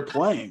team that they're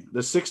playing,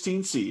 the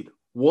 16 seed,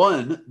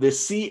 won the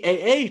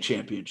CAA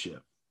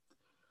championship.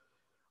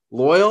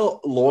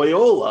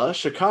 Loyola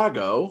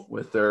Chicago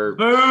with their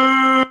boo.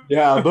 I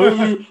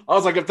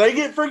was like, if they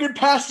get freaking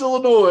past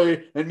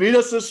Illinois and meet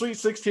us in the Sweet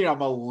 16, I'm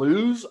gonna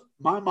lose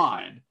my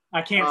mind.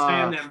 I can't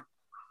stand them.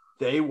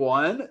 They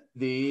won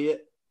the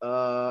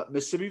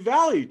Mississippi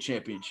Valley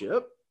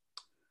championship.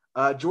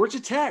 Georgia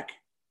Tech,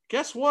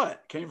 guess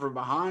what? Came from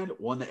behind,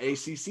 won the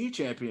ACC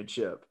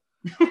championship.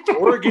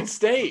 Oregon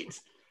State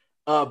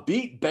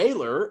beat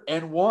Baylor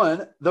and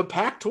won the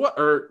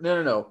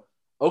Pac-12.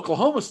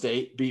 Oklahoma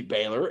State beat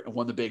Baylor and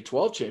won the Big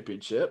 12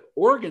 championship.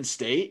 Oregon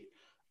State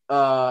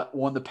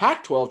won the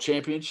Pac-12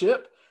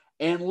 championship,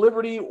 and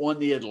Liberty won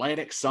the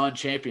Atlantic Sun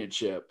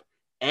championship.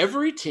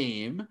 Every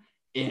team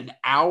in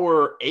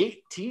our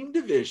 8-team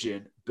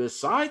division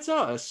besides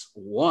us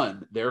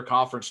won their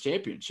conference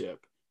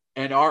championship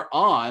and are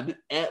on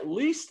at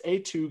least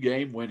a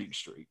 2-game winning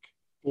streak.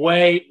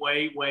 Wait.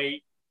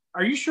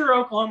 Are you sure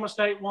Oklahoma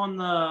State won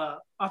the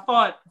 – I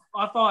thought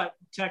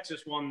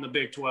Texas won the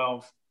Big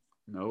 12.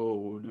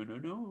 No.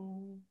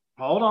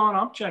 Hold on,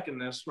 I'm checking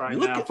this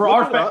now. For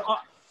our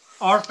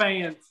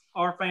fans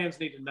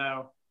need to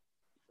know.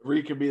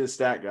 Reed can be the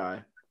stat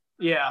guy.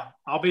 Yeah,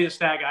 I'll be the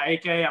stat guy.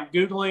 AK, I'm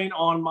Googling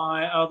on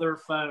my other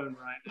phone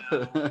right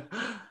now.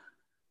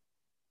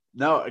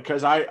 No,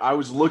 because I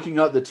was looking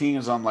up the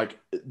teams on like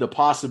the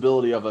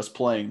possibility of us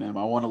playing them.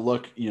 I want to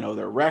look,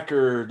 their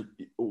record,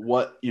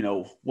 what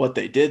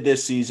they did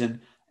this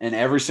season, and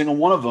every single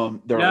one of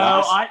them.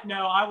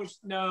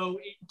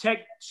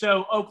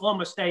 So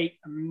Oklahoma State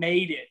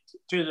made it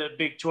to the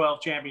Big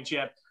 12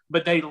 championship,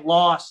 but they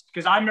lost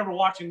because I remember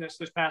watching this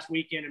past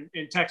weekend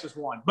and Texas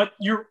won. But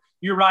you're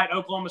right.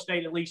 Oklahoma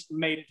State at least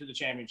made it to the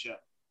championship.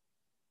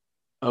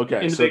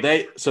 Okay,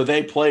 so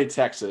they played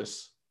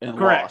Texas and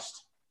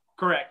lost.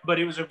 Correct, but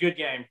it was a good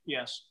game.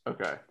 Yes.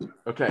 Okay.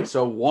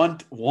 So one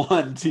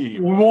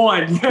team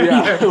won.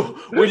 Yeah,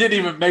 we didn't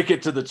even make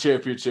it to the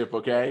championship.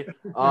 Okay.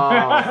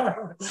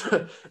 I'm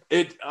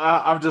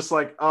just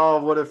like,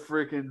 what a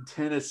freaking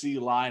Tennessee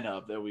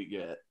lineup that we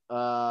get.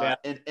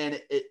 And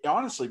it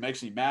honestly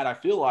makes me mad. I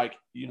feel like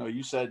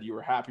you said you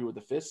were happy with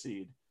the 5th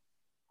seed.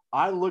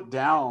 I look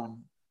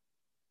down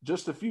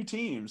just a few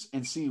teams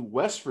and see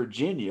West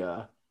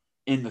Virginia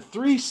in the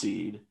 3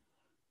 seed.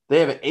 They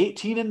have an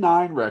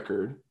 18-9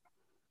 record.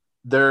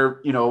 They're,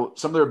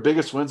 some of their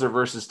biggest wins are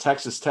versus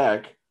Texas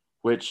Tech,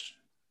 which,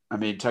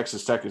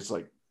 Texas Tech is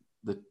like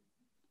the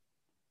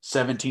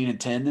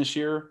 17-10 this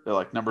year. They're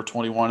like number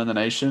 21 in the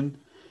nation.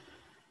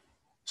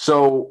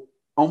 So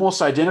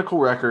almost identical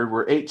record.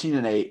 We're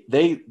 18-8.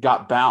 They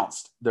got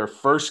bounced their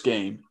first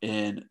game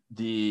in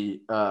their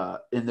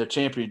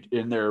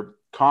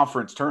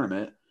conference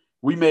tournament.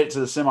 We made it to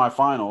the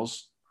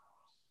semifinals.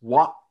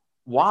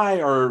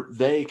 Why are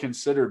they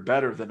considered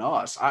better than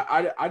us?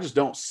 I just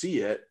don't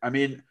see it.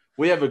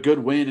 We have a good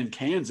win in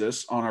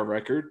Kansas on our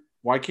record.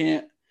 Why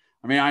can't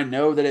 – I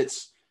know that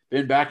it's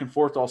been back and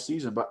forth all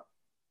season, but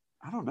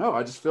I don't know.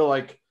 I just feel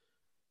like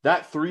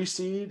that 3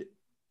 seed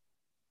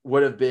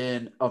would have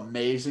been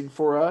amazing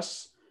for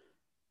us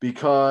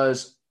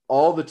because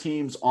all the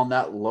teams on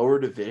that lower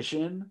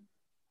division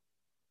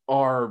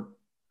are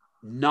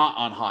not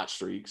on hot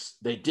streaks.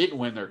 They didn't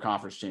win their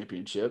conference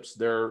championships.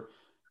 They're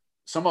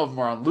some of them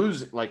are on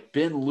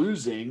been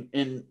losing.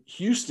 In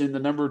Houston, the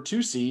number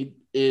 2 seed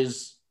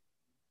is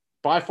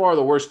by far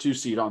the worst 2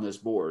 seed on this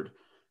board.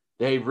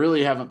 They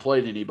really haven't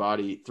played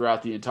anybody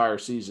throughout the entire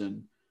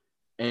season.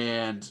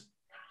 And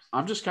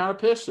I'm just kind of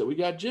pissed that we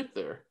got gypped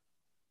there.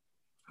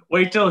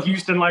 Wait till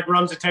Houston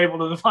runs the table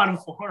to the Final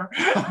Four.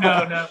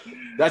 No.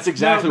 That's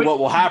exactly what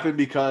will happen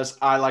because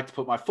I like to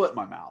put my foot in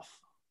my mouth.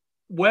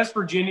 West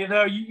Virginia,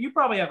 though, you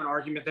probably have an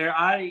argument there.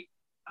 I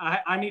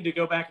need to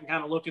go back and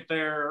kind of look at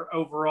their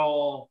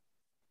overall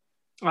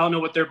 – I don't know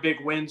what their big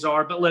wins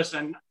are. But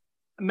listen,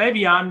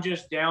 maybe I'm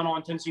just down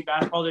on Tennessee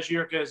basketball this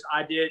year because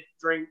I did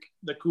drink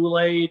the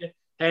Kool-Aid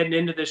heading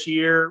into this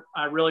year.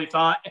 I really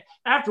thought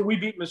 – after we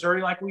beat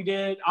Missouri like we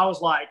did, I was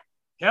like,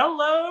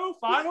 hello,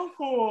 Final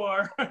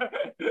Four.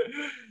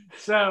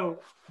 So,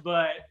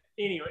 but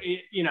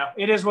anyway,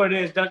 it is what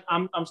it is.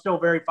 I'm still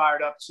very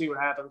fired up to see what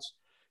happens.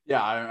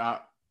 Yeah,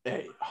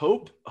 hey,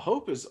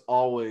 hope is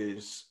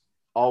always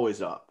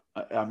up.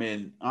 I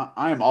mean,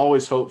 I am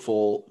always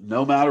hopeful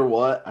no matter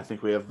what. I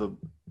think we have the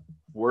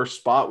worst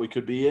spot we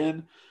could be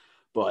in,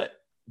 but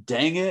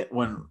dang it,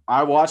 when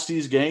I watch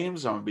these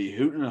games, I'm going to be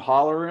hooting and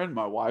hollering.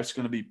 My wife's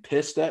going to be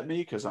pissed at me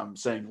because I'm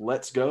saying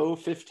let's go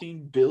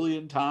 15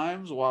 billion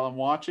times while I'm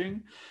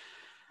watching.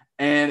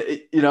 And,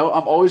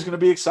 I'm always going to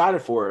be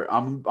excited for it.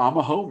 I'm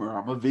a homer.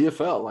 I'm a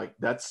VFL.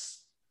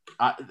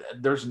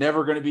 There's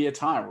never going to be a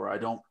time where I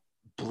don't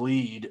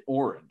bleed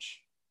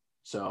orange.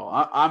 So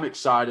I'm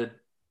excited.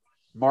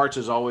 March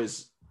is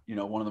always,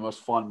 one of the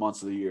most fun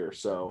months of the year.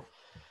 So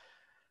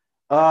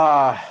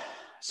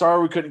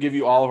sorry we couldn't give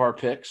you all of our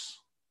picks.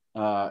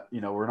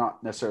 We're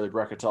not necessarily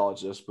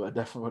bracketologists, but I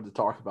definitely wanted to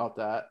talk about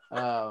that.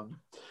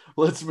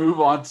 Let's move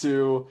on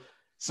to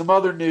some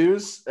other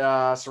news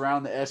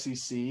surrounding the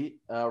SEC.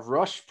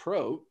 Rush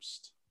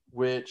Probst,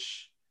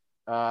 which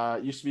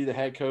used to be the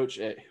head coach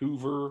at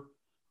Hoover,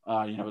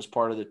 was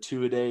part of the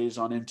Two-A-Days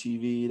on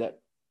MTV, that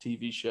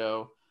TV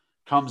show,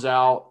 comes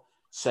out,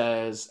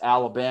 says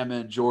Alabama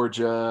and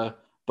Georgia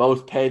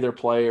both pay their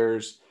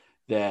players,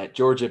 that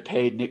Georgia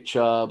paid Nick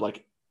Chubb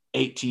like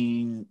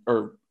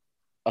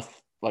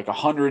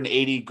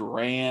 180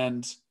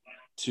 grand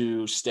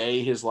to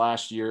stay his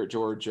last year at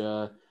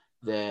Georgia,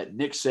 that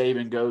Nick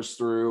Saban goes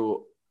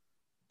through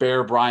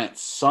Bear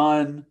Bryant's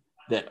son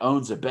that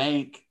owns a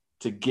bank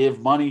to give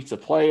money to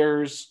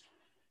players,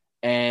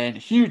 and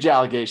huge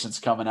allegations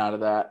coming out of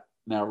that.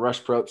 Now,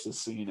 Rush Probst is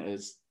seen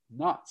as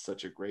not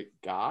such a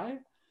great guy,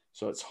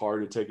 so it's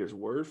hard to take his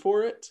word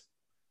for it.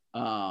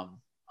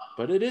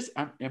 But it is,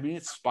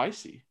 it's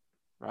spicy,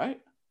 right?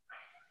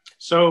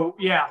 So,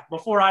 yeah,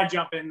 before I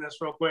jump in this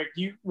real quick,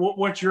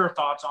 what's your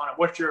thoughts on it?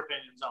 What's your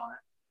opinions on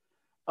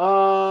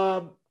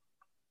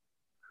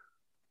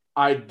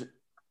it?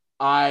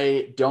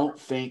 I don't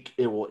think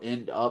it will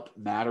end up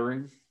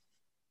mattering.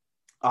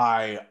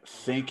 I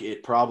think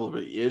it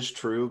probably is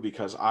true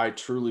because I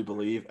truly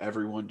believe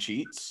everyone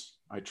cheats.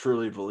 I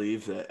truly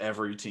believe that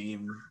every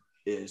team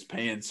is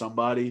paying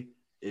somebody,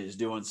 is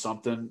doing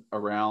something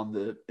around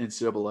the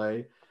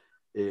NCAA,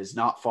 is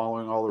not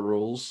following all the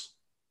rules.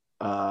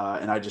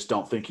 And I just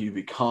don't think you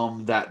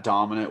become that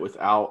dominant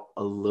without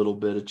a little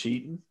bit of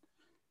cheating.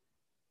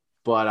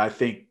 But I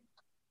think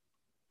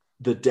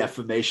the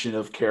defamation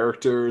of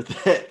character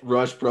that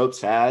Rush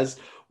Probst has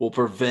will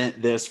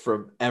prevent this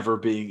from ever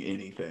being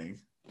anything.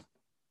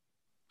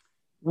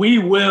 We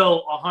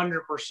will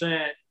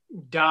 100%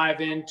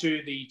 dive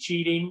into the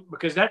cheating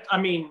because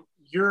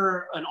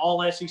you're an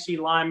all SEC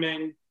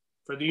lineman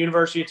for the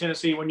University of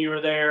Tennessee when you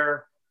were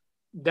there.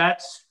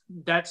 That's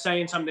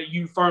saying something that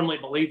you firmly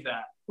believe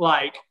that.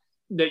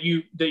 That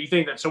you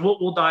think that. So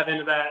we'll dive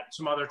into that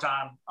some other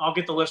time. I'll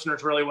get the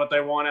listeners really what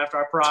they want after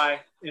I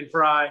pry.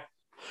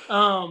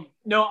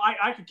 No,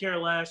 I could care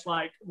less.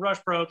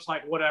 Rush Probst,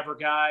 whatever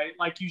guy.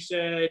 Like you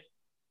said,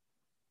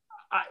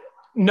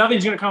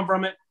 nothing's going to come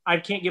from it. I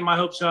can't get my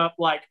hopes up.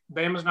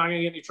 Bama's not going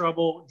to get any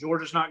trouble.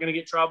 Georgia's not going to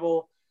get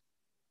trouble.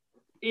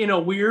 In a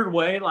weird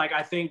way,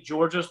 I think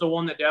Georgia's the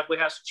one that definitely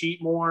has to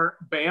cheat more.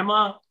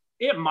 Bama,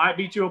 it might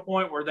be to a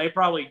point where they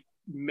probably –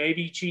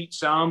 maybe cheat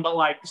some, but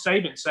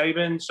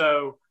Saban.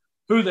 So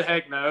who the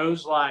heck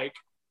knows?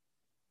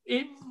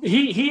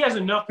 He has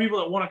enough people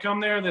that want to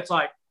come there. That's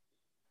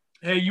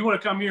hey, you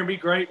want to come here and be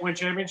great, win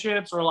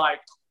championships, or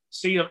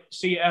see you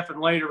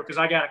effing later because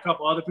I got a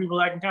couple other people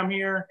that can come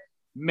here.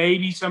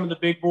 Maybe some of the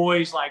big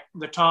boys,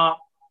 the top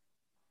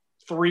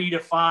 3 to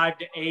 5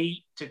 to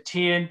 8 to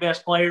 10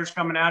 best players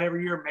coming out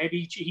every year.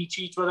 Maybe he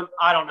cheats with them.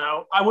 I don't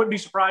know. I wouldn't be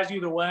surprised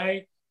either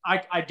way.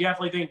 I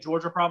definitely think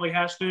Georgia probably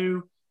has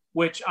to.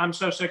 Which I'm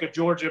so sick of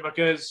Georgia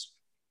because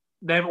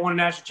they haven't won a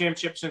national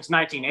championship since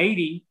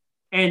 1980.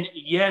 And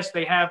yes,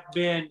 they have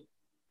been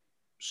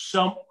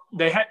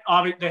they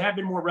have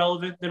been more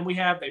relevant than we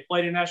have. They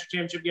played a national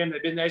championship game.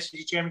 They've been the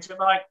SEC championship.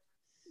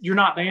 You're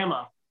not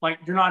Bama.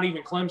 You're not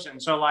even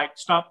Clemson. So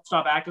stop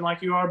acting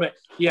like you are. But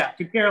yeah,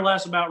 could care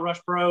less about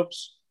Rush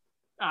Probst.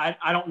 I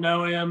don't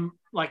know him.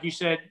 Like you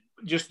said,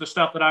 just the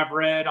stuff that I've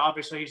read.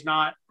 Obviously, he's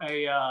not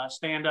a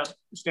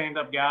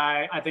stand-up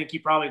guy. I think he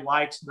probably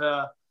likes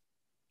the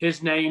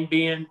his name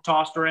being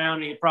tossed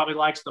around. He probably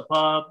likes the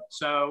pub.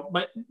 So,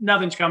 but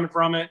nothing's coming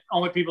from it.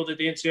 Only people that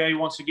the NCAA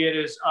wants to get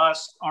is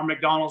us, our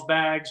McDonald's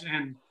bags,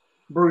 and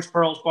Bruce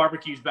Pearl's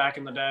barbecues back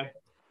in the day.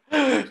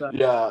 So.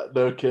 Yeah,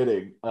 no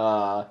kidding.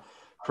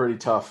 Pretty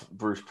tough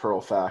Bruce Pearl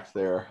fact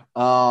there.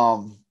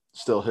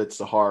 Still hits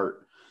the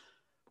heart.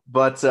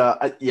 But,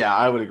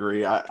 I would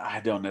agree. I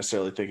don't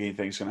necessarily think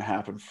anything's going to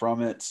happen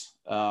from it.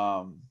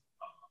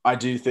 I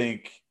do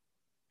think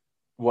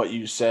what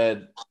you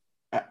said,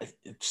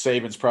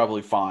 Saban's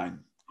probably fine.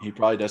 He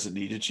probably doesn't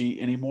need to cheat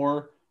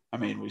anymore. I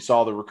mean, we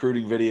saw the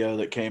recruiting video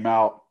that came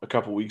out a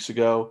couple weeks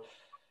ago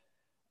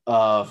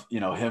of,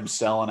 him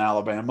selling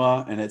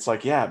Alabama. And it's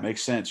like, yeah, it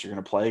makes sense. You're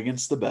going to play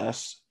against the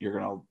best. You're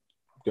going to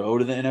go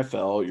to the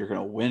NFL. You're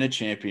going to win a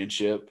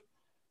championship.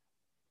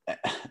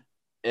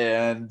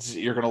 And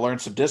you're going to learn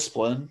some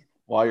discipline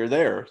while you're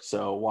there.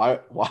 So why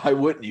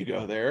wouldn't you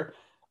go there?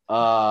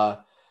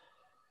 But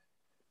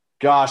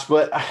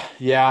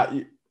yeah,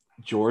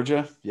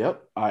 Georgia.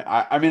 Yep.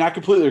 I mean, I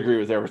completely agree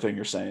with everything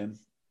you're saying.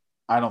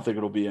 I don't think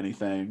it'll be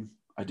anything.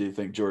 I do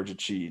think Georgia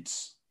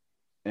cheats,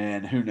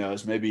 and who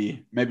knows?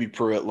 Maybe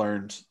Pruitt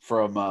learned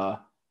from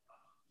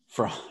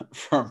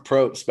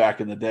Probst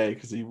back in the day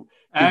because he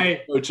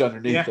coach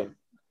underneath him.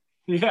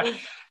 Yeah.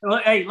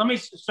 Hey,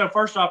 so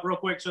first off, real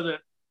quick, so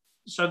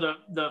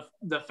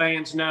the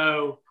fans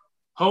know,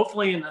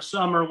 hopefully in the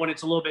summer when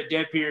it's a little bit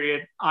dead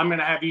period, I'm going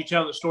to have you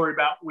tell the story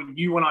about when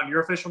you went on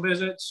your official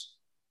visits,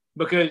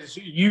 because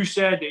you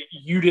said that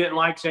you didn't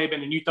like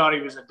Saban and you thought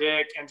he was a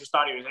dick and just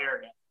thought he was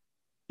arrogant.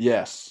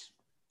 Yes.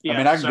 Yeah, I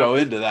mean, I can go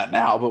into that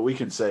now, but we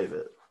can save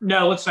it.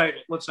 No, let's save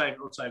it.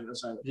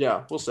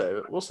 Yeah, we'll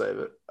save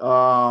it.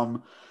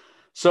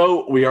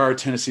 So we are a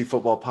Tennessee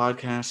football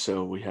podcast,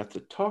 so we have to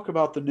talk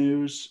about the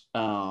news.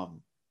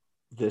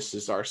 This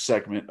is our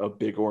segment of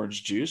Big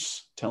Orange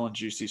Juice, telling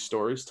juicy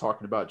stories,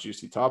 talking about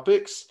juicy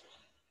topics.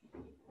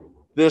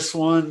 This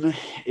one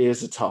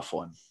is a tough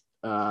one.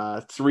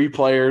 3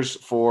 players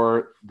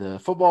for the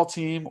football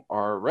team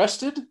are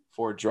arrested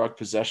for drug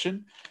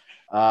possession.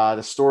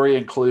 The story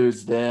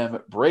includes them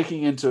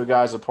breaking into a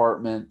guy's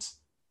apartment,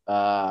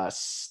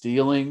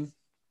 stealing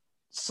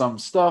some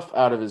stuff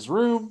out of his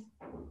room.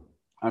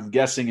 I'm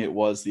guessing it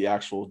was the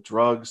actual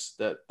drugs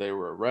that they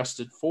were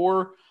arrested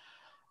for,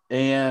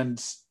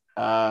 and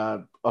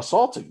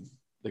assaulting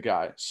the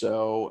guy.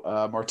 So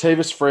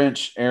Martavis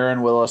French,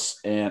 Aaron Willis,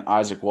 and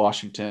Isaac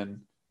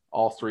Washington,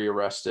 all 3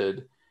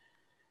 arrested.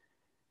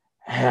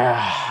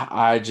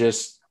 I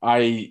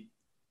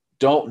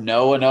don't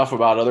know enough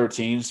about other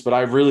teams, but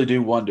I really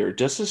do wonder,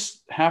 does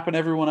this happen to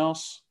everyone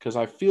else? Because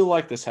I feel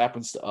like this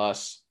happens to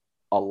us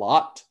a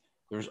lot.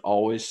 There's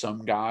always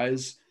some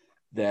guys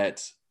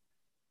that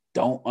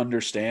don't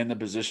understand the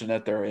position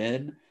that they're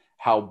in,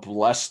 how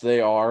blessed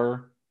they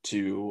are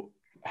to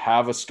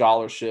have a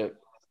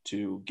scholarship,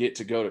 to get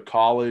to go to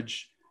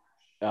college,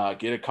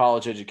 get a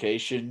college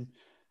education.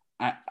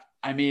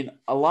 I mean,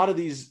 a lot of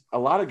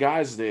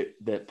guys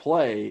that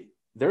play,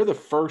 they're the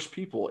first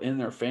people in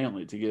their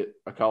family to get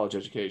a college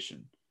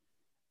education,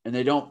 and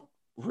they don't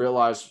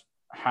realize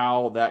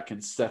how that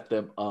can set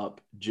them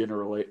up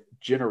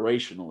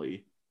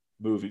generationally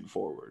moving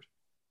forward.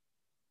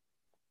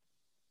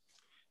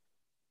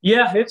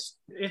 Yeah,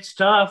 it's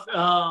tough.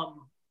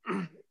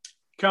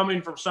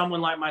 Coming from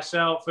someone like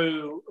myself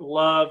who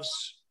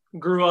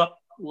grew up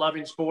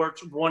loving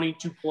sports, wanting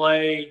to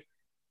play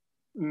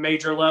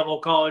major level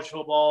college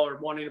football or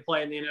wanting to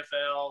play in the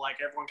NFL, like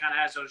everyone kind of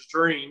has those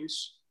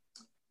dreams.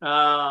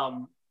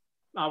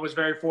 I was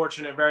very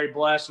fortunate, very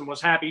blessed, and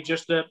was happy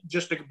just to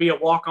be a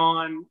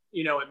walk-on,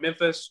 at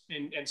Memphis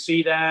and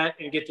see that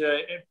and get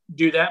to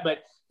do that.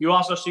 But you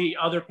also see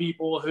other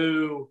people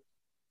who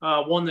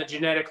won the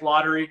genetic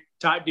lottery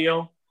type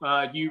deal.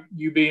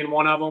 You being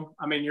one of them.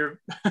 I mean, you're.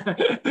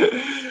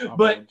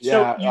 But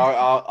yeah, so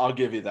I'll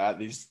give you that.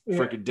 These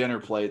freaking dinner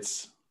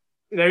plates.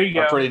 There you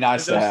go. Are pretty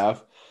nice to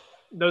have.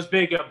 Those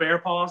big bear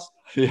paws.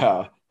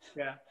 Yeah.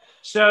 Yeah.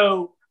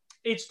 So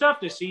it's tough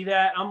to see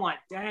that. I'm like,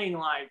 dang,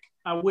 like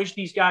I wish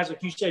these guys,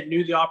 like you said,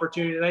 knew the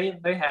opportunity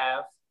they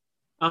have.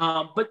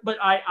 But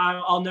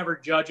I'll never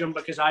judge them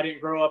because I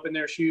didn't grow up in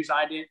their shoes.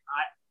 I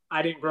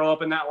didn't grow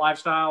up in that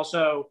lifestyle.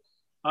 So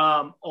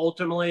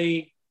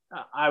ultimately,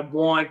 I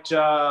want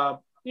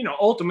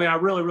ultimately, I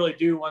really, really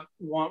do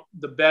want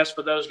the best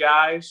for those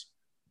guys.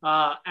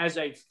 As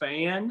a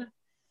fan,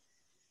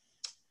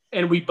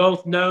 and we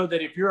both know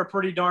that if you're a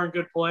pretty darn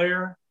good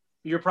player,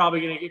 you're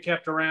probably going to get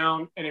kept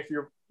around. And if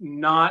you're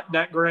not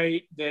that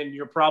great, then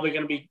you're probably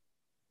going to be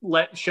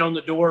shown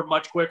the door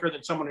much quicker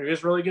than someone who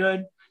is really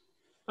good.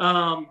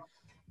 And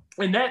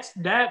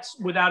that's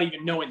without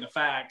even knowing the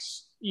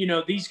facts.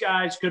 These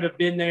guys could have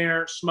been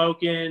there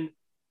smoking.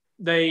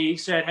 They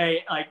said,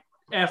 hey, like,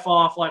 F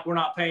off, like, we're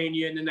not paying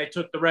you. And then they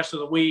took the rest of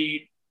the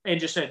weed and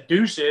just said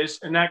deuces.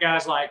 And that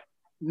guy's like,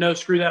 no,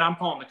 screw that. I'm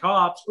calling the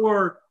cops.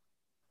 Or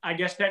I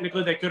guess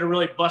technically they could have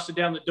really busted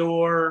down the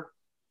door,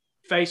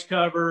 face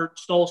covered,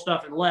 stole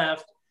stuff and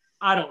left.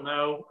 I don't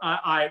know.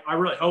 I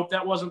really hope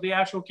that wasn't the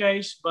actual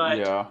case, but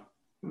yeah,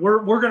 we're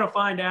going to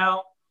find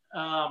out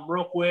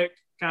real quick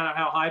kind of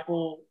how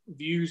Heupel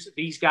views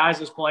these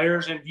guys as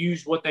players and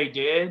views what they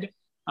did.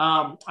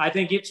 I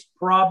think it's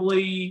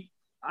probably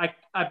I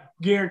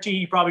guarantee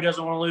he probably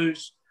doesn't want to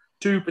lose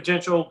two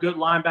potential good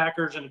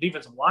linebackers and a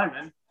defensive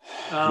lineman.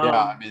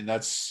 Yeah, I mean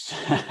that's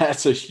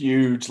a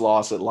huge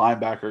loss at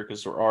linebacker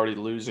because we're already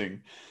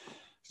losing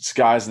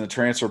guys in the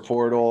transfer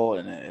portal,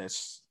 and it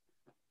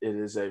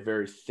is a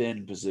very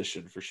thin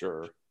position for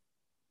sure.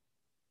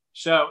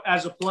 So,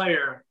 as a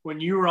player, when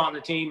you were on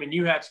the team and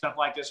you had stuff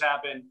like this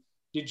happen,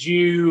 did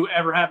you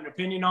ever have an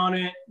opinion on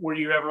it? Were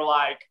you ever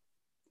like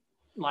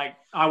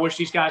I wish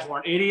these guys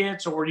weren't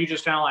idiots, or were you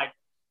just kind of like,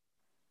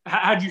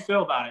 how'd you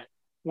feel about it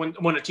when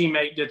a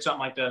teammate did something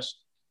like this?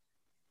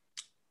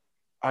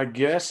 I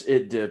guess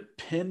it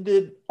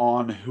depended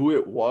on who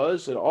it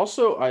was. And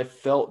also I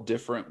felt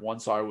different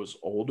once I was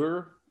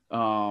older.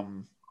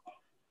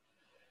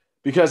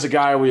 Because a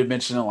guy we had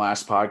mentioned in the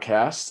last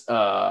podcast,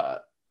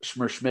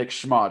 Schmick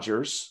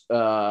Schmodgers,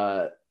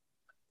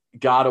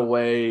 got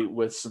away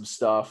with some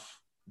stuff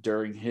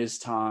during his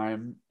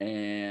time.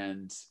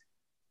 And,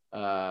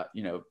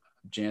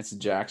 Jansen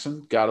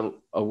Jackson got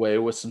away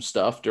with some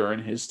stuff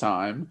during his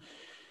time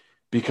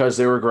because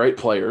they were great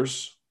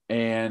players.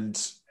 And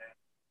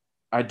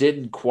I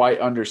didn't quite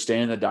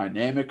understand the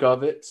dynamic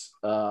of it.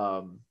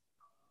 I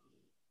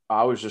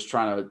was just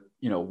trying to,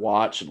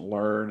 watch and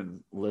learn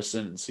and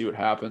listen and see what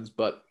happens.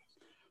 But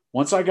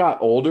once I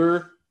got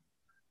older,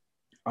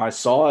 I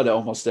saw it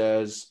almost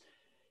as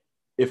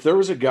if there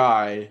was a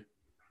guy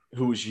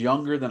who was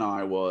younger than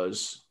I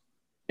was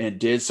and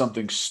did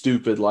something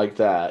stupid like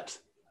that,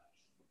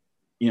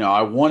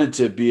 I wanted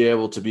to be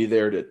able to be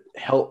there to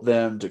help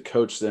them, to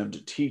coach them,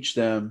 to teach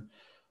them,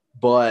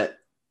 but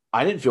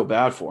I didn't feel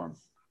bad for him.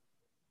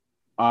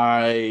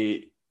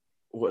 I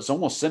was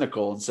almost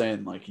cynical and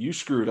saying, like, you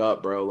screwed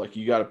up, bro. Like,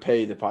 you got to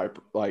pay the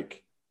piper.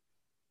 Like,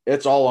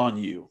 it's all on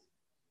you.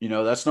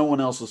 That's no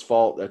one else's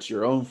fault. That's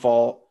your own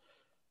fault.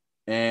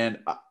 And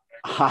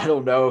I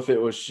don't know if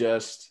it was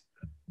just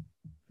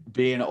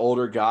being an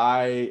older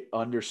guy,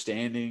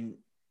 understanding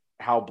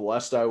how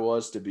blessed I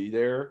was to be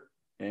there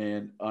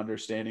and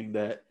understanding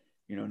that,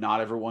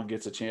 not everyone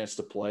gets a chance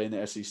to play in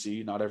the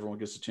SEC. Not everyone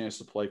gets a chance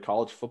to play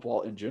college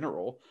football in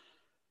general.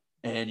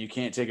 And you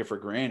can't take it for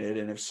granted.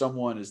 And if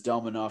someone is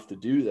dumb enough to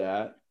do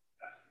that,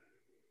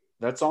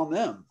 that's on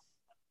them.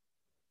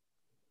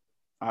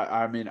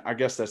 I mean, I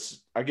guess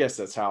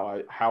that's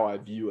how I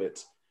view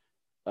it.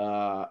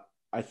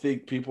 I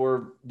think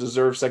people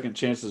deserve second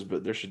chances,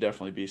 but there should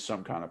definitely be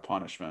some kind of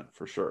punishment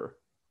for sure.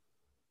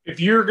 If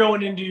you're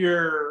going into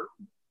your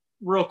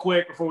real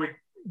quick before we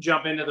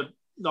jump into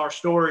our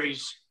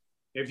stories,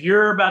 if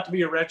you're about to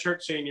be a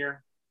redshirt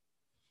senior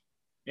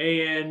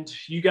and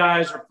you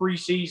guys are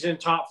preseason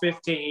top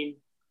 15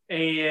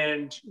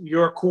 and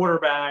your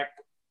quarterback,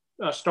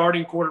 a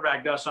starting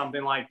quarterback, does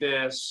something like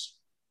this,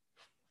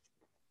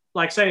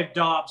 like say if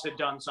Dobbs had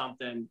done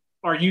something,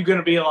 are you going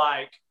to be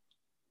like,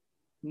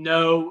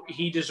 no,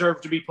 he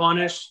deserved to be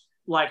punished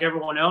like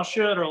everyone else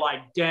should, or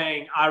like,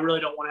 dang, I really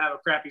don't want to have a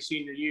crappy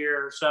senior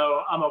year,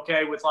 so I'm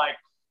okay with like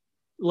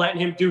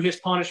letting him do his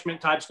punishment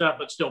type stuff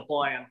but still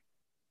playing?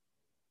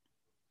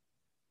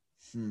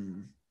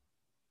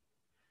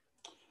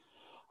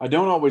 I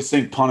don't always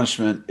think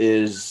punishment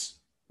is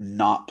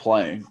not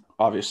playing.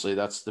 Obviously,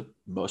 that's the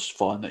most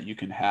fun that you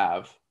can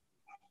have.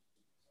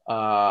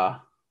 I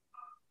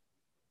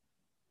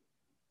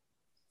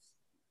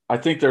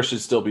think there should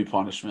still be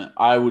punishment.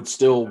 I would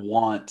still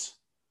want,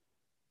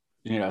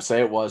 say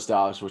it was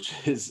Dobbs, which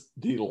is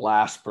the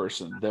last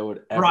person that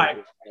would ever be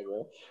in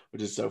trouble,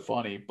 which is so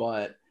funny.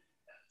 But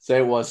say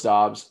it was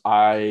Dobbs,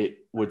 I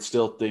would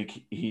still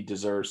think he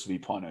deserves to be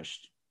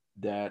punished.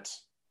 That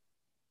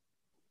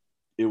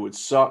it would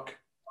suck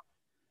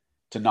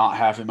to not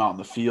have him out in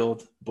the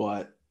field,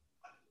 but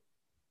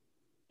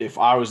if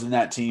I was in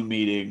that team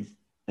meeting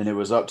and it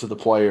was up to the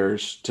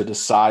players to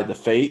decide the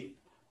fate,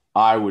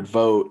 I would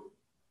vote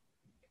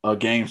a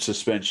game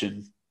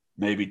suspension,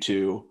 maybe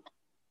two,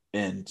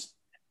 and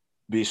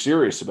be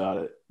serious about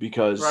it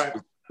because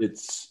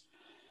it's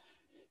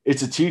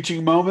a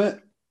teaching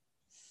moment.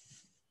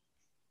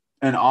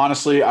 And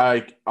honestly,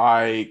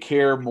 I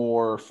care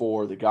more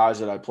for the guys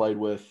that I played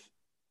with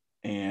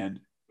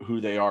and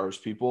who they are as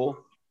people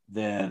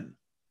than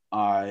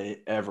I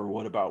ever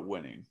would about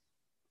winning.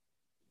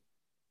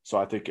 So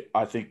I think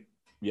I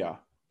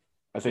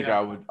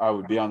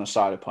would be on the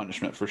side of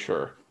punishment for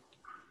sure.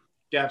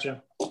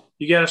 Gotcha.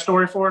 You got a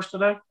story for us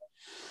today?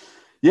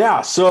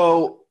 Yeah.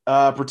 So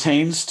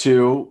pertains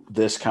to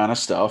this kind of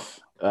stuff.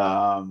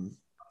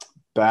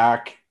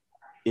 Back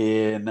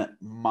in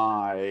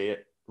my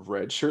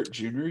redshirt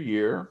junior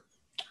year,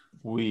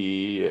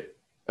 it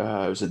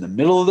was in the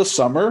middle of the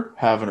summer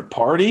having a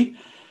party.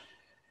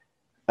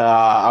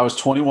 I was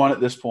 21 at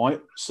this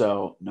point,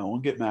 so no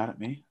one get mad at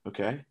me.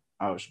 Okay.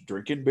 I was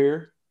drinking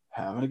beer,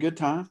 having a good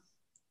time,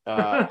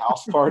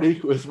 house party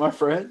with my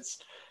friends.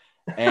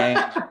 And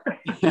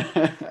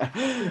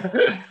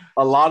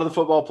a lot of the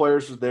football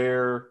players were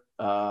there.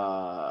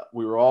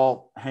 We were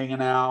all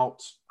hanging out,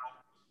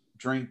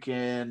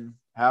 drinking,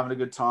 having a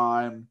good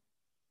time.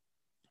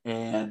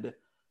 And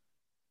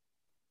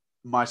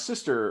my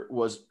sister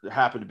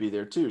happened to be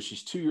there too.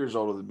 She's 2 years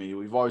older than me.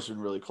 We've always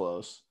been really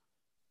close.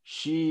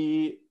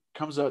 She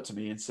comes up to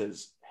me and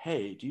says,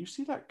 "Hey, do you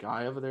see that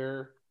guy over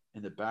there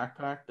in the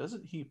backpack?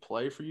 Doesn't he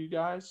play for you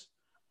guys?"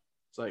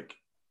 It's like,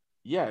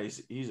 "Yeah,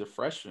 he's a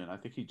freshman. I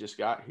think he just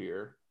got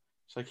here."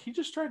 It's like, "He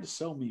just tried to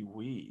sell me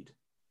weed."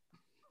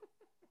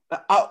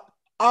 I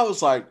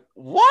was like,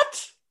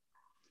 "What?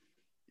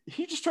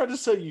 He just tried to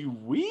sell you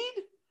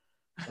weed?"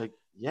 Like,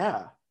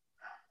 yeah,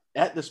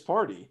 at this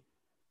party.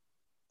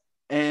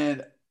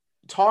 And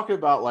talk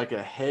about like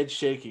a head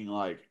shaking,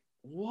 like,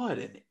 what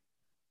an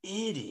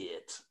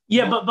idiot.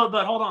 Yeah,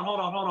 but hold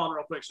on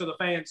real quick. So the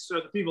fans, so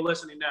the people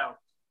listening know,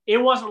 it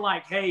wasn't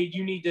like, hey,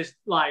 you need this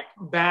like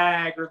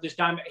bag or this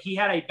diamond. He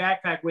had a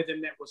backpack with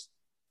him that was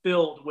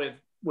filled with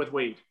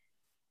weed.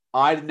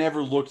 I'd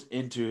never looked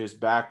into his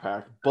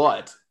backpack,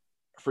 but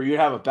for you to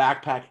have a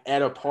backpack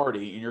at a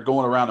party and you're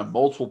going around to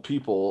multiple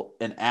people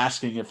and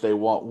asking if they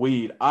want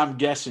weed, I'm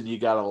guessing you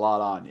got a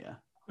lot on you.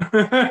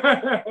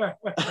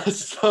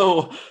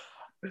 So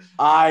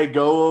I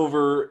go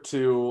over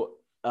to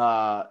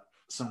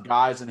some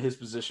guys in his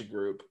position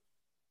group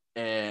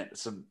and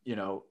some,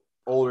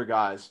 older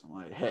guys. I'm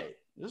like, "Hey,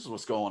 this is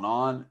what's going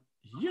on.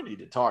 You need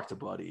to talk to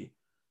Buddy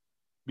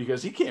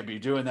because he can't be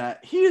doing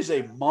that. He is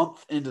a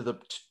month into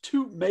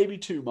maybe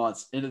 2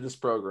 months into this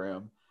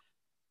program,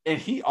 and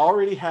he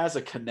already has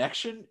a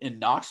connection in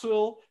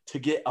Knoxville to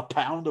get a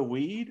pound of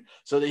weed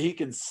so that he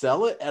can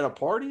sell it at a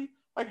party.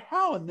 Like,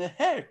 how in the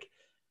heck?"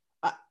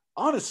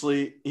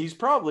 Honestly, he's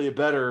probably a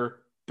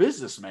better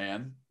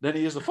businessman than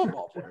he is a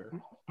football player.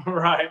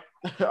 Right.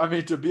 I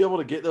mean, to be able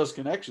to get those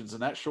connections in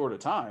that short a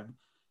time.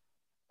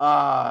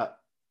 But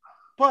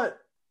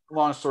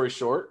long story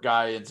short,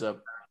 guy ends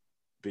up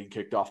being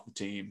kicked off the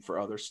team for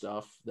other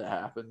stuff that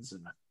happens.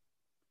 And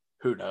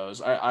who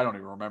knows? I don't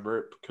even remember.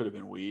 It could have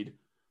been weed.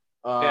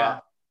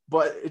 But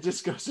it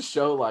just goes to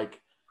show,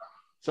 like,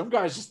 some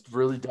guys just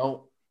really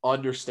don't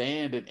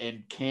understand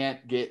and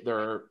can't get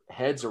their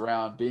heads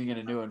around being in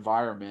a new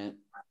environment,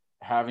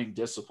 having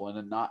discipline,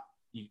 and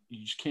you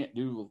just can't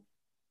do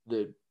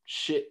the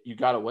shit you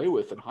got away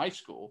with in high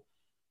school.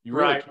 You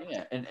really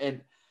can't.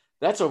 And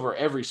that's over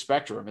every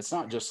spectrum. It's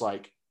not just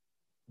like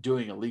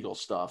doing illegal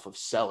stuff of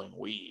selling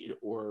weed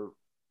or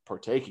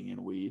partaking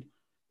in weed.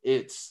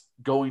 It's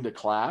going to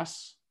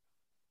class,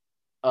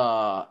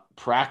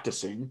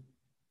 practicing,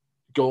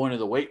 going to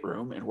the weight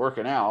room and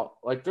working out.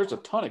 Like, there's a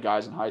ton of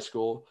guys in high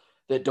school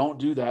that don't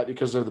do that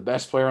because they're the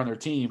best player on their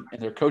team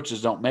and their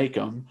coaches don't make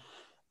them,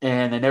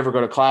 and they never go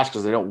to class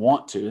because they don't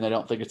want to and they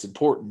don't think it's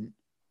important.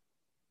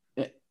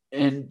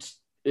 And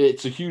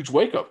it's a huge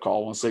wake-up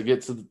call once they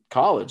get to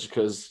college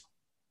because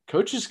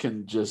coaches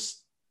can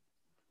just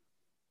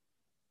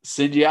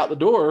send you out the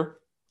door.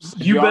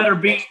 You better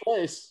be –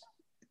 place.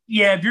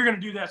 Yeah, if you're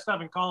going to do that stuff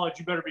in college,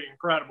 you better be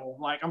incredible.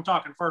 Like, I'm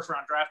talking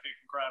first-round draft pick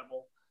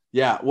incredible.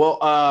 Yeah, well,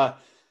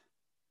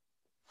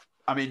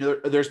 I mean,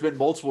 there's been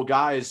multiple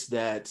guys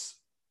that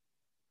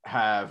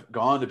have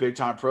gone to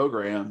big-time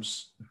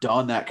programs,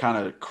 done that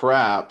kind of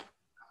crap,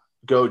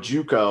 go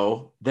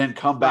JUCO, then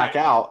come back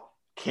out.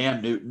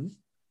 Cam Newton,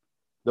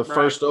 the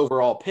first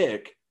overall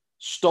pick,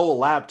 stole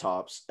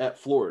laptops at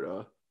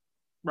Florida.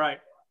 Right.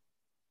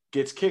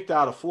 Gets kicked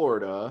out of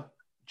Florida,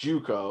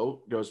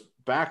 JUCO, goes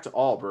back to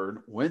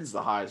Auburn, wins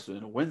the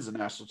Heisman, wins the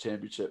national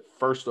championship,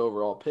 first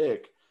overall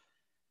pick.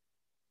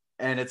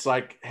 And it's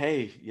like,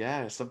 hey,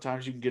 yeah,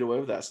 sometimes you can get away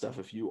with that stuff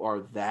if you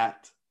are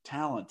that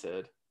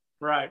talented.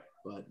 Right.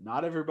 But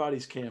not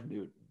everybody's Cam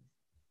Newton.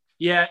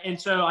 Yeah, and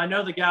so I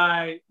know the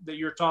guy that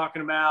you're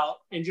talking about,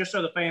 and just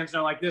so the fans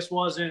know, like,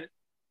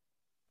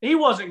 he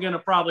wasn't going to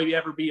probably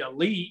ever be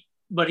elite,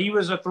 but he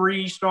was a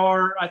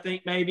 3-star, I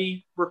think,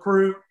 maybe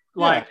recruit.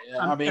 Like, yeah.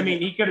 I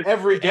mean, he could have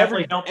every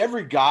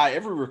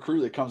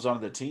recruit that comes onto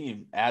the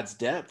team adds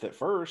depth at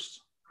first,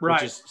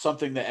 which is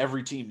something that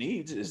every team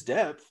needs is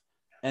depth.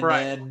 And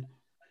then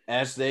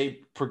as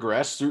they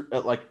progress through,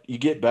 like, you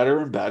get better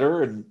and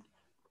better, and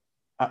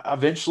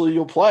eventually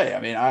you'll play. I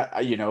mean,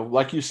 I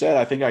like you said,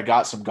 I think I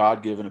got some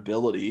God-given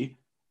ability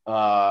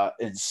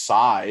and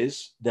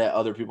size that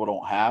other people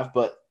don't have,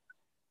 but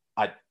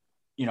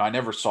I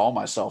never saw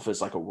myself as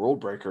like a world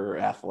breaker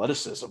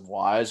athleticism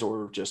wise,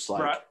 or just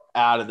like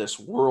out of this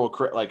world.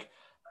 Like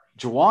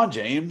Jawan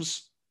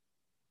James,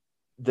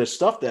 the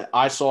stuff that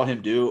I saw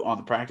him do on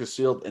the practice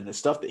field and the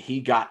stuff that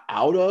he got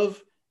out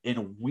of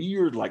in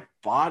weird like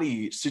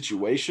body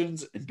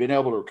situations and been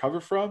able to recover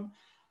from,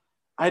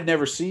 I'd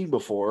never seen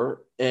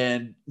before,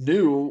 and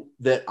knew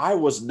that I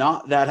was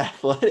not that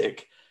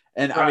athletic.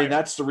 And I mean,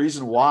 that's the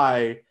reason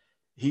why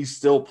he's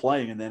still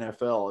playing in the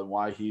NFL and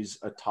why he's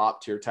a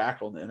top tier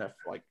tackle in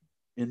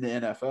the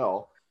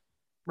NFL.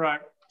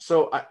 Right.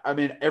 So, I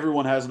mean,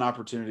 everyone has an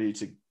opportunity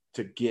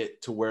to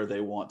get to where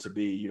they want to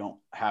be. You don't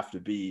have to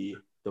be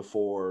the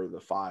 4, the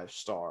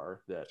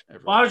 5-star that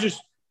everyone. Well,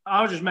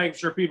 I was just making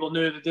sure people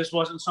knew that this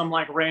wasn't some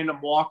like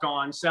random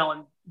walk-on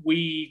selling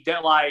weed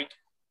that like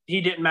he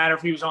didn't matter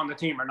if he was on the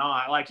team or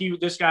not. Like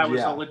this guy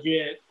was a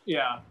legit,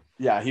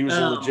 Yeah, he was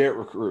a legit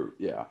recruit.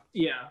 Yeah.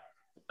 Yeah.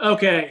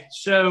 Okay,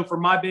 so for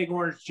my Big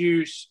Orange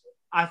Juice,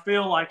 I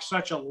feel like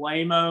such a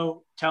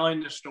lame-o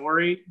telling the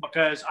story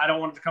because I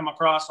don't want it to come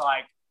across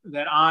like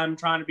that I'm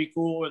trying to be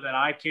cool or that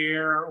I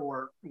care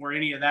or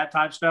any of that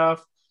type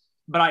stuff.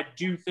 But I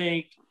do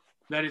think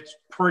that it's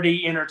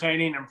pretty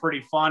entertaining and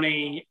pretty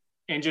funny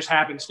and just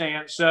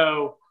happenstance.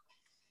 So,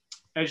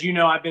 as you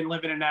know, I've been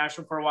living in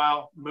Nashville for a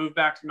while, moved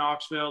back to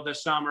Knoxville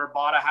this summer,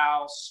 bought a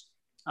house.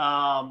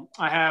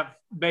 I have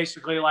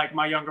basically like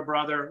my younger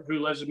brother who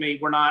lives with me.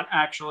 We're not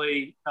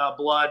actually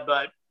blood,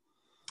 but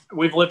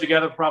we've lived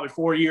together for probably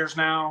 4 years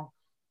now.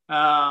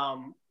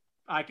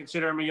 I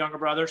consider him a younger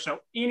brother. So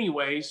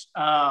anyways.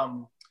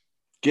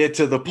 Get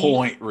to the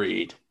point,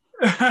 Reed.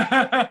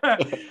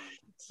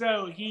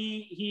 So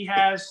he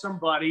has some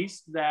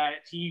buddies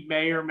that he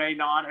may or may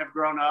not have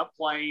grown up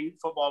playing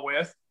football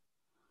with.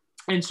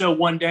 And so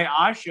one day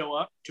I show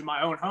up to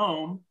my own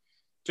home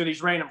to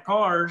these random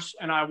cars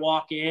and I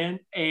walk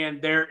in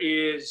and there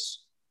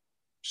is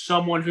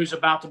someone who's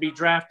about to be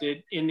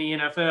drafted in the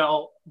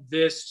NFL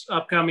this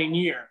upcoming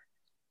year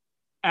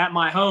at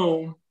my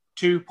home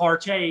to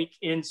partake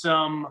in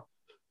some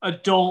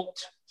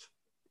adult,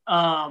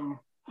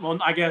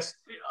 adult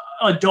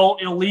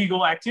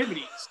illegal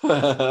activities.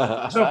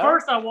 So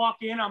first I walk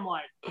in, I'm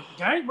like,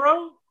 dang,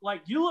 bro,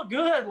 like, you look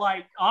good.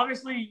 Like,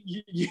 obviously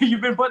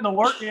you've been putting the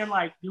work in.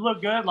 Like, you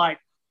look good. Like,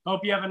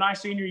 hope you have a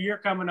nice senior year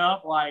coming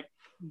up. Like,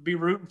 be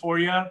rooting for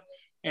you.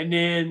 And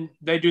then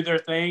they do their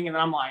thing. And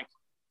I'm like,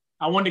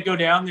 I wanted to go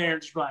down there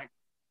and just be like,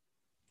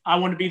 I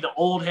want to be the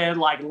old head,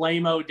 like,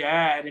 lame-o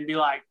dad and be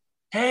like,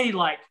 hey,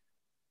 like,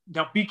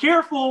 now be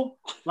careful.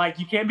 Like,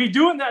 you can't be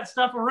doing that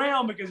stuff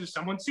around because if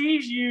someone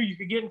sees you, you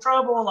could get in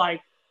trouble.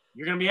 Like,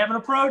 you're going to be having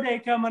a pro day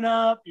coming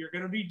up. You're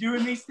going to be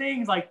doing these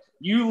things. Like,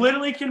 you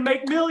literally can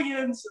make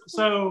millions.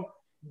 So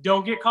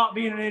don't get caught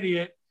being an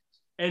idiot.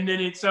 And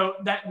then so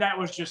that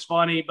was just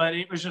funny, but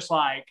it was just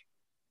like,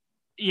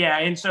 yeah.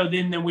 And so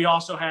then we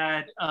also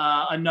had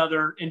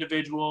another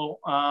individual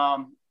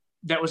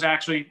that was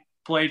actually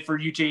played for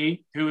UT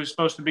who was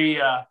supposed to be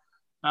a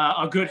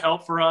good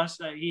help for us.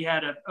 He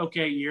had an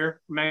okay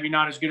year, maybe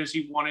not as good as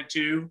he wanted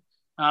to.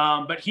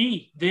 But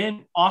he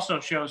then also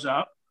shows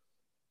up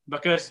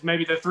because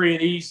maybe the three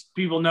of these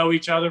people know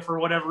each other for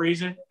whatever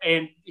reason.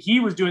 And he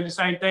was doing the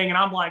same thing. And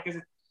I'm like,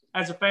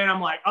 as a fan, I'm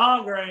like,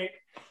 oh, great.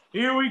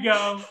 Here we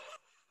go.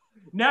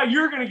 Now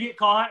you're going to get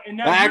caught. And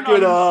now back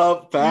it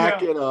up.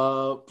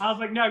 I was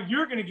like, now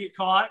you're going to get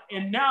caught.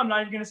 And now I'm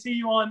not even going to see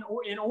you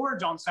in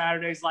Orange on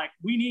Saturdays. Like,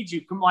 we need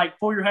you. Come, like,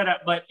 pull your head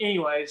up. But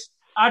anyways,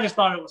 I just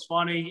thought it was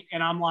funny.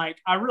 And I'm like,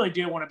 I really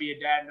did want to be a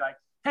dad and be like,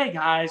 hey,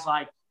 guys,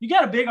 like, you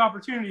got a big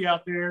opportunity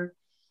out there.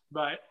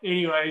 But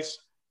anyways,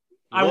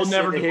 I will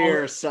never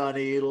here,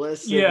 Sonny.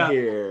 Listen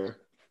here.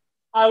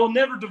 I will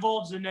never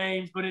divulge the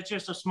names, but it's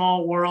just a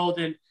small world.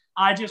 And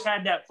I just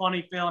had that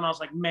funny feeling. I was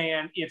like,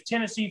 man, if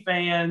Tennessee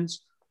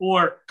fans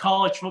or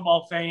college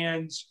football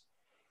fans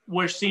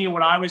were seeing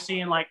what I was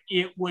seeing, like,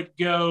 it would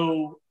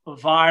go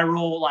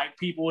viral. Like,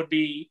 people would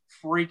be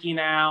freaking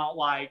out.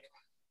 Like,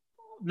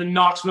 the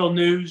Knoxville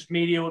news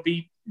media would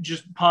be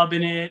just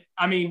pubbing it.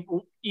 I mean,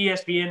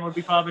 ESPN would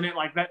be pubbing it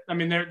like that. I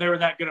mean, they were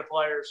that good of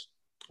players.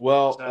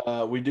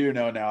 Well, we do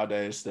know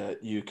nowadays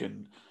that you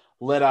can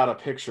let out a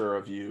picture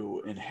of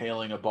you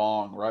inhaling a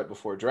bong right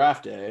before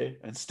draft day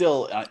and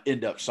still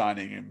end up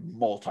signing a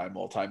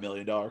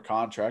multi-million-dollar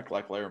contract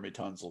like Laramie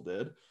Tunsil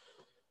did.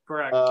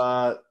 Correct.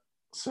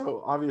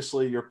 So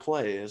obviously your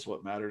play is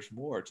what matters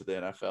more to the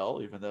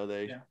NFL, even though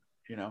they,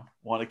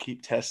 want to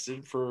keep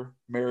testing for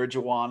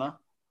marijuana.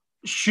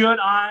 Should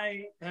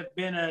I have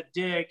been a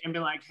dick and be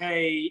like,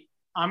 hey,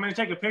 I'm going to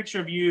take a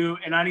picture of you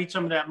and I need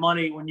some of that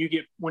money when you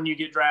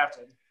get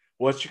drafted?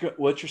 What's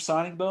your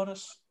signing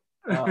bonus?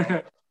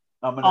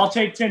 I'll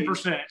take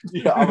 10%.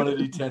 Yeah, I'm going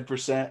to need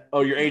 10%.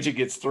 Oh, your agent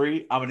gets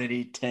 3. I'm going to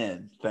need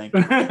 10. Thank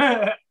you.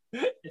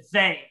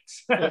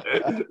 Thanks.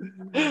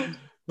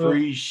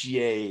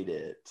 Appreciate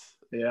it.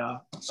 Yeah.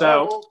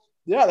 So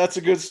yeah, that's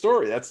a good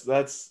story.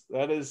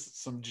 That is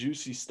some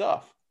juicy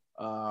stuff.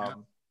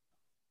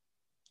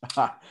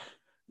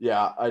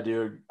 Yeah, I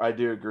do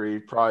agree.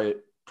 Probably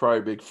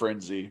a big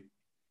frenzy.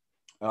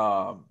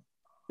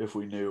 If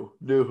we knew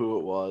who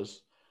it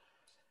was.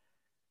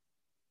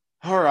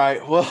 All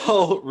right.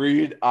 Well,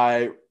 Reed,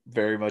 I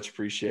very much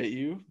appreciate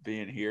you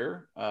being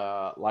here.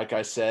 Like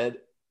I said,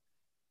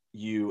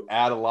 you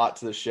add a lot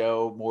to the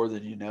show, more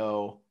than you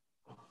know.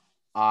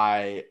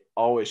 I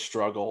always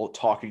struggle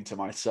talking to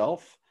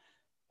myself,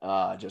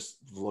 just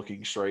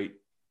looking straight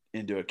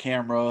into a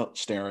camera,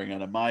 staring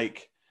at a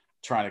mic,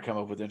 trying to come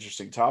up with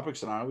interesting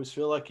topics. And I always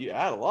feel like you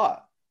add a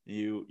lot.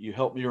 You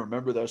help me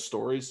remember those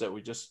stories that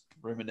we just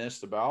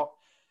reminisced about.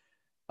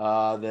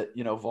 That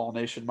Vol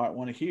Nation might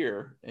want to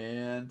hear,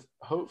 and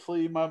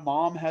hopefully my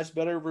mom has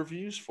better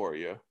reviews for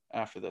you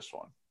after this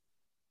one.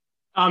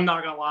 I'm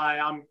not gonna lie,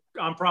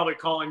 I'm probably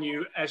calling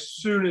you as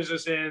soon as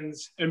this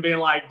ends and being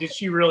like, did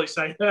she really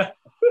say that?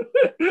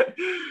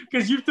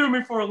 Because you threw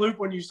me for a loop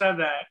when you said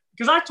that.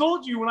 because I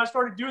told you when I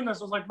started doing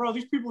this, I was like, bro,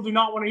 these people do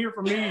not want to hear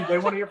from me. They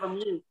want to hear from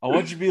you. I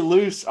want you to be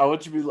loose. I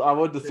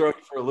wanted to throw you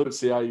for a loop,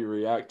 see how you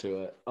react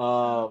to it.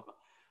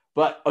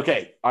 But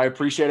okay, I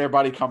appreciate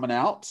everybody coming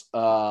out,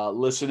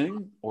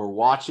 listening or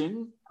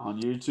watching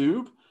on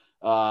YouTube.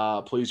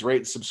 Please rate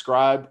and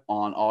subscribe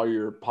on all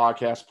your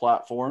podcast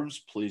platforms.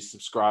 Please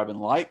subscribe and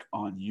like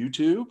on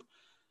YouTube.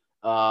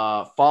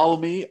 Follow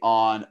me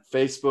on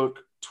Facebook,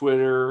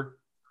 Twitter,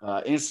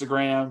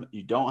 Instagram.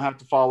 You don't have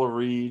to follow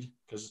Reed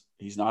because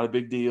he's not a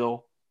big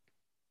deal.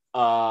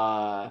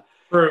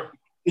 True.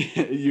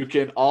 You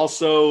can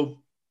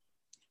also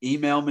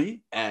email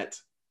me at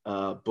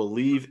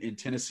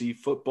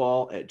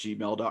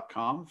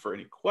believeintennessee.football@gmail.com for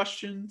any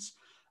questions,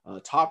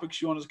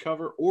 topics you want us to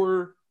cover,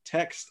 or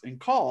text and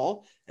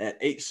call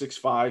at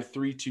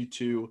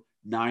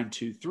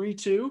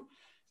 865-322-9232,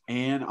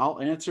 and I'll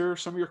answer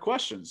some of your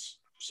questions.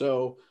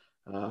 So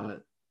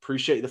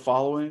appreciate the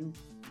following.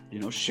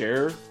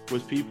 Share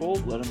with people.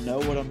 Let them know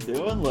what I'm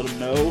doing. Let them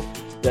know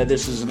that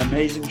this is an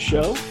amazing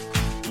show.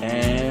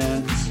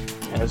 And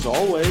as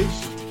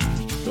always,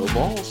 go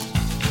Vols.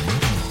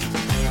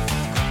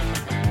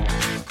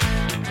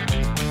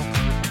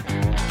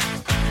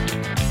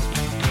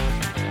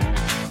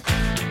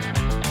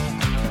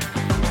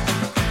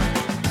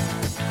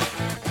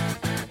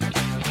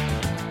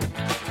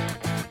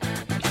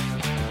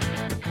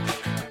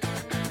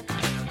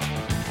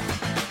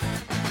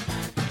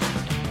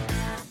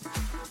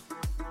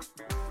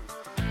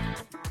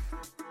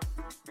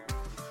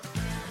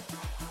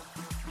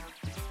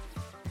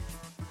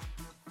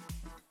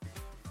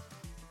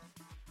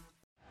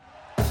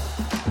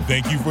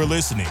 Thank you for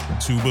listening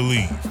to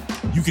Believe.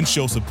 You can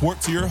show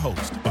support to your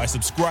host by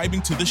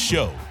subscribing to the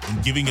show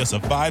and giving us a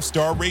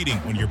 5-star rating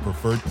on your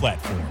preferred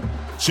platform.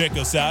 Check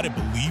us out at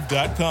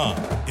Believe.com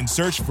and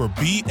search for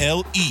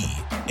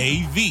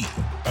BLEAV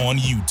on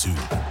YouTube.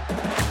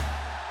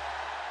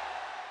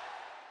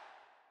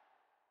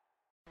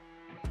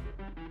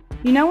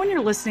 You know when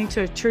you're listening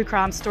to a true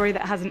crime story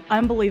that has an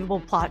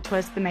unbelievable plot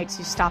twist that makes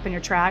you stop in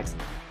your tracks?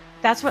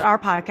 That's what our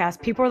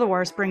podcast, People Are the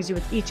Worst, brings you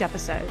with each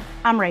episode.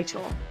 I'm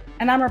Rachel.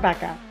 And I'm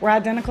Rebecca. We're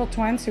identical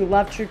twins who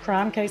love true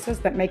crime cases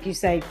that make you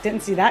say,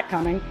 didn't see that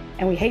coming,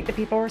 and we hate the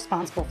people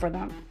responsible for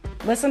them.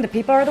 Listen to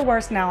People Are the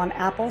Worst now on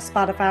Apple,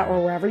 Spotify,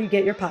 or wherever you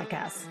get your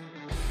podcasts.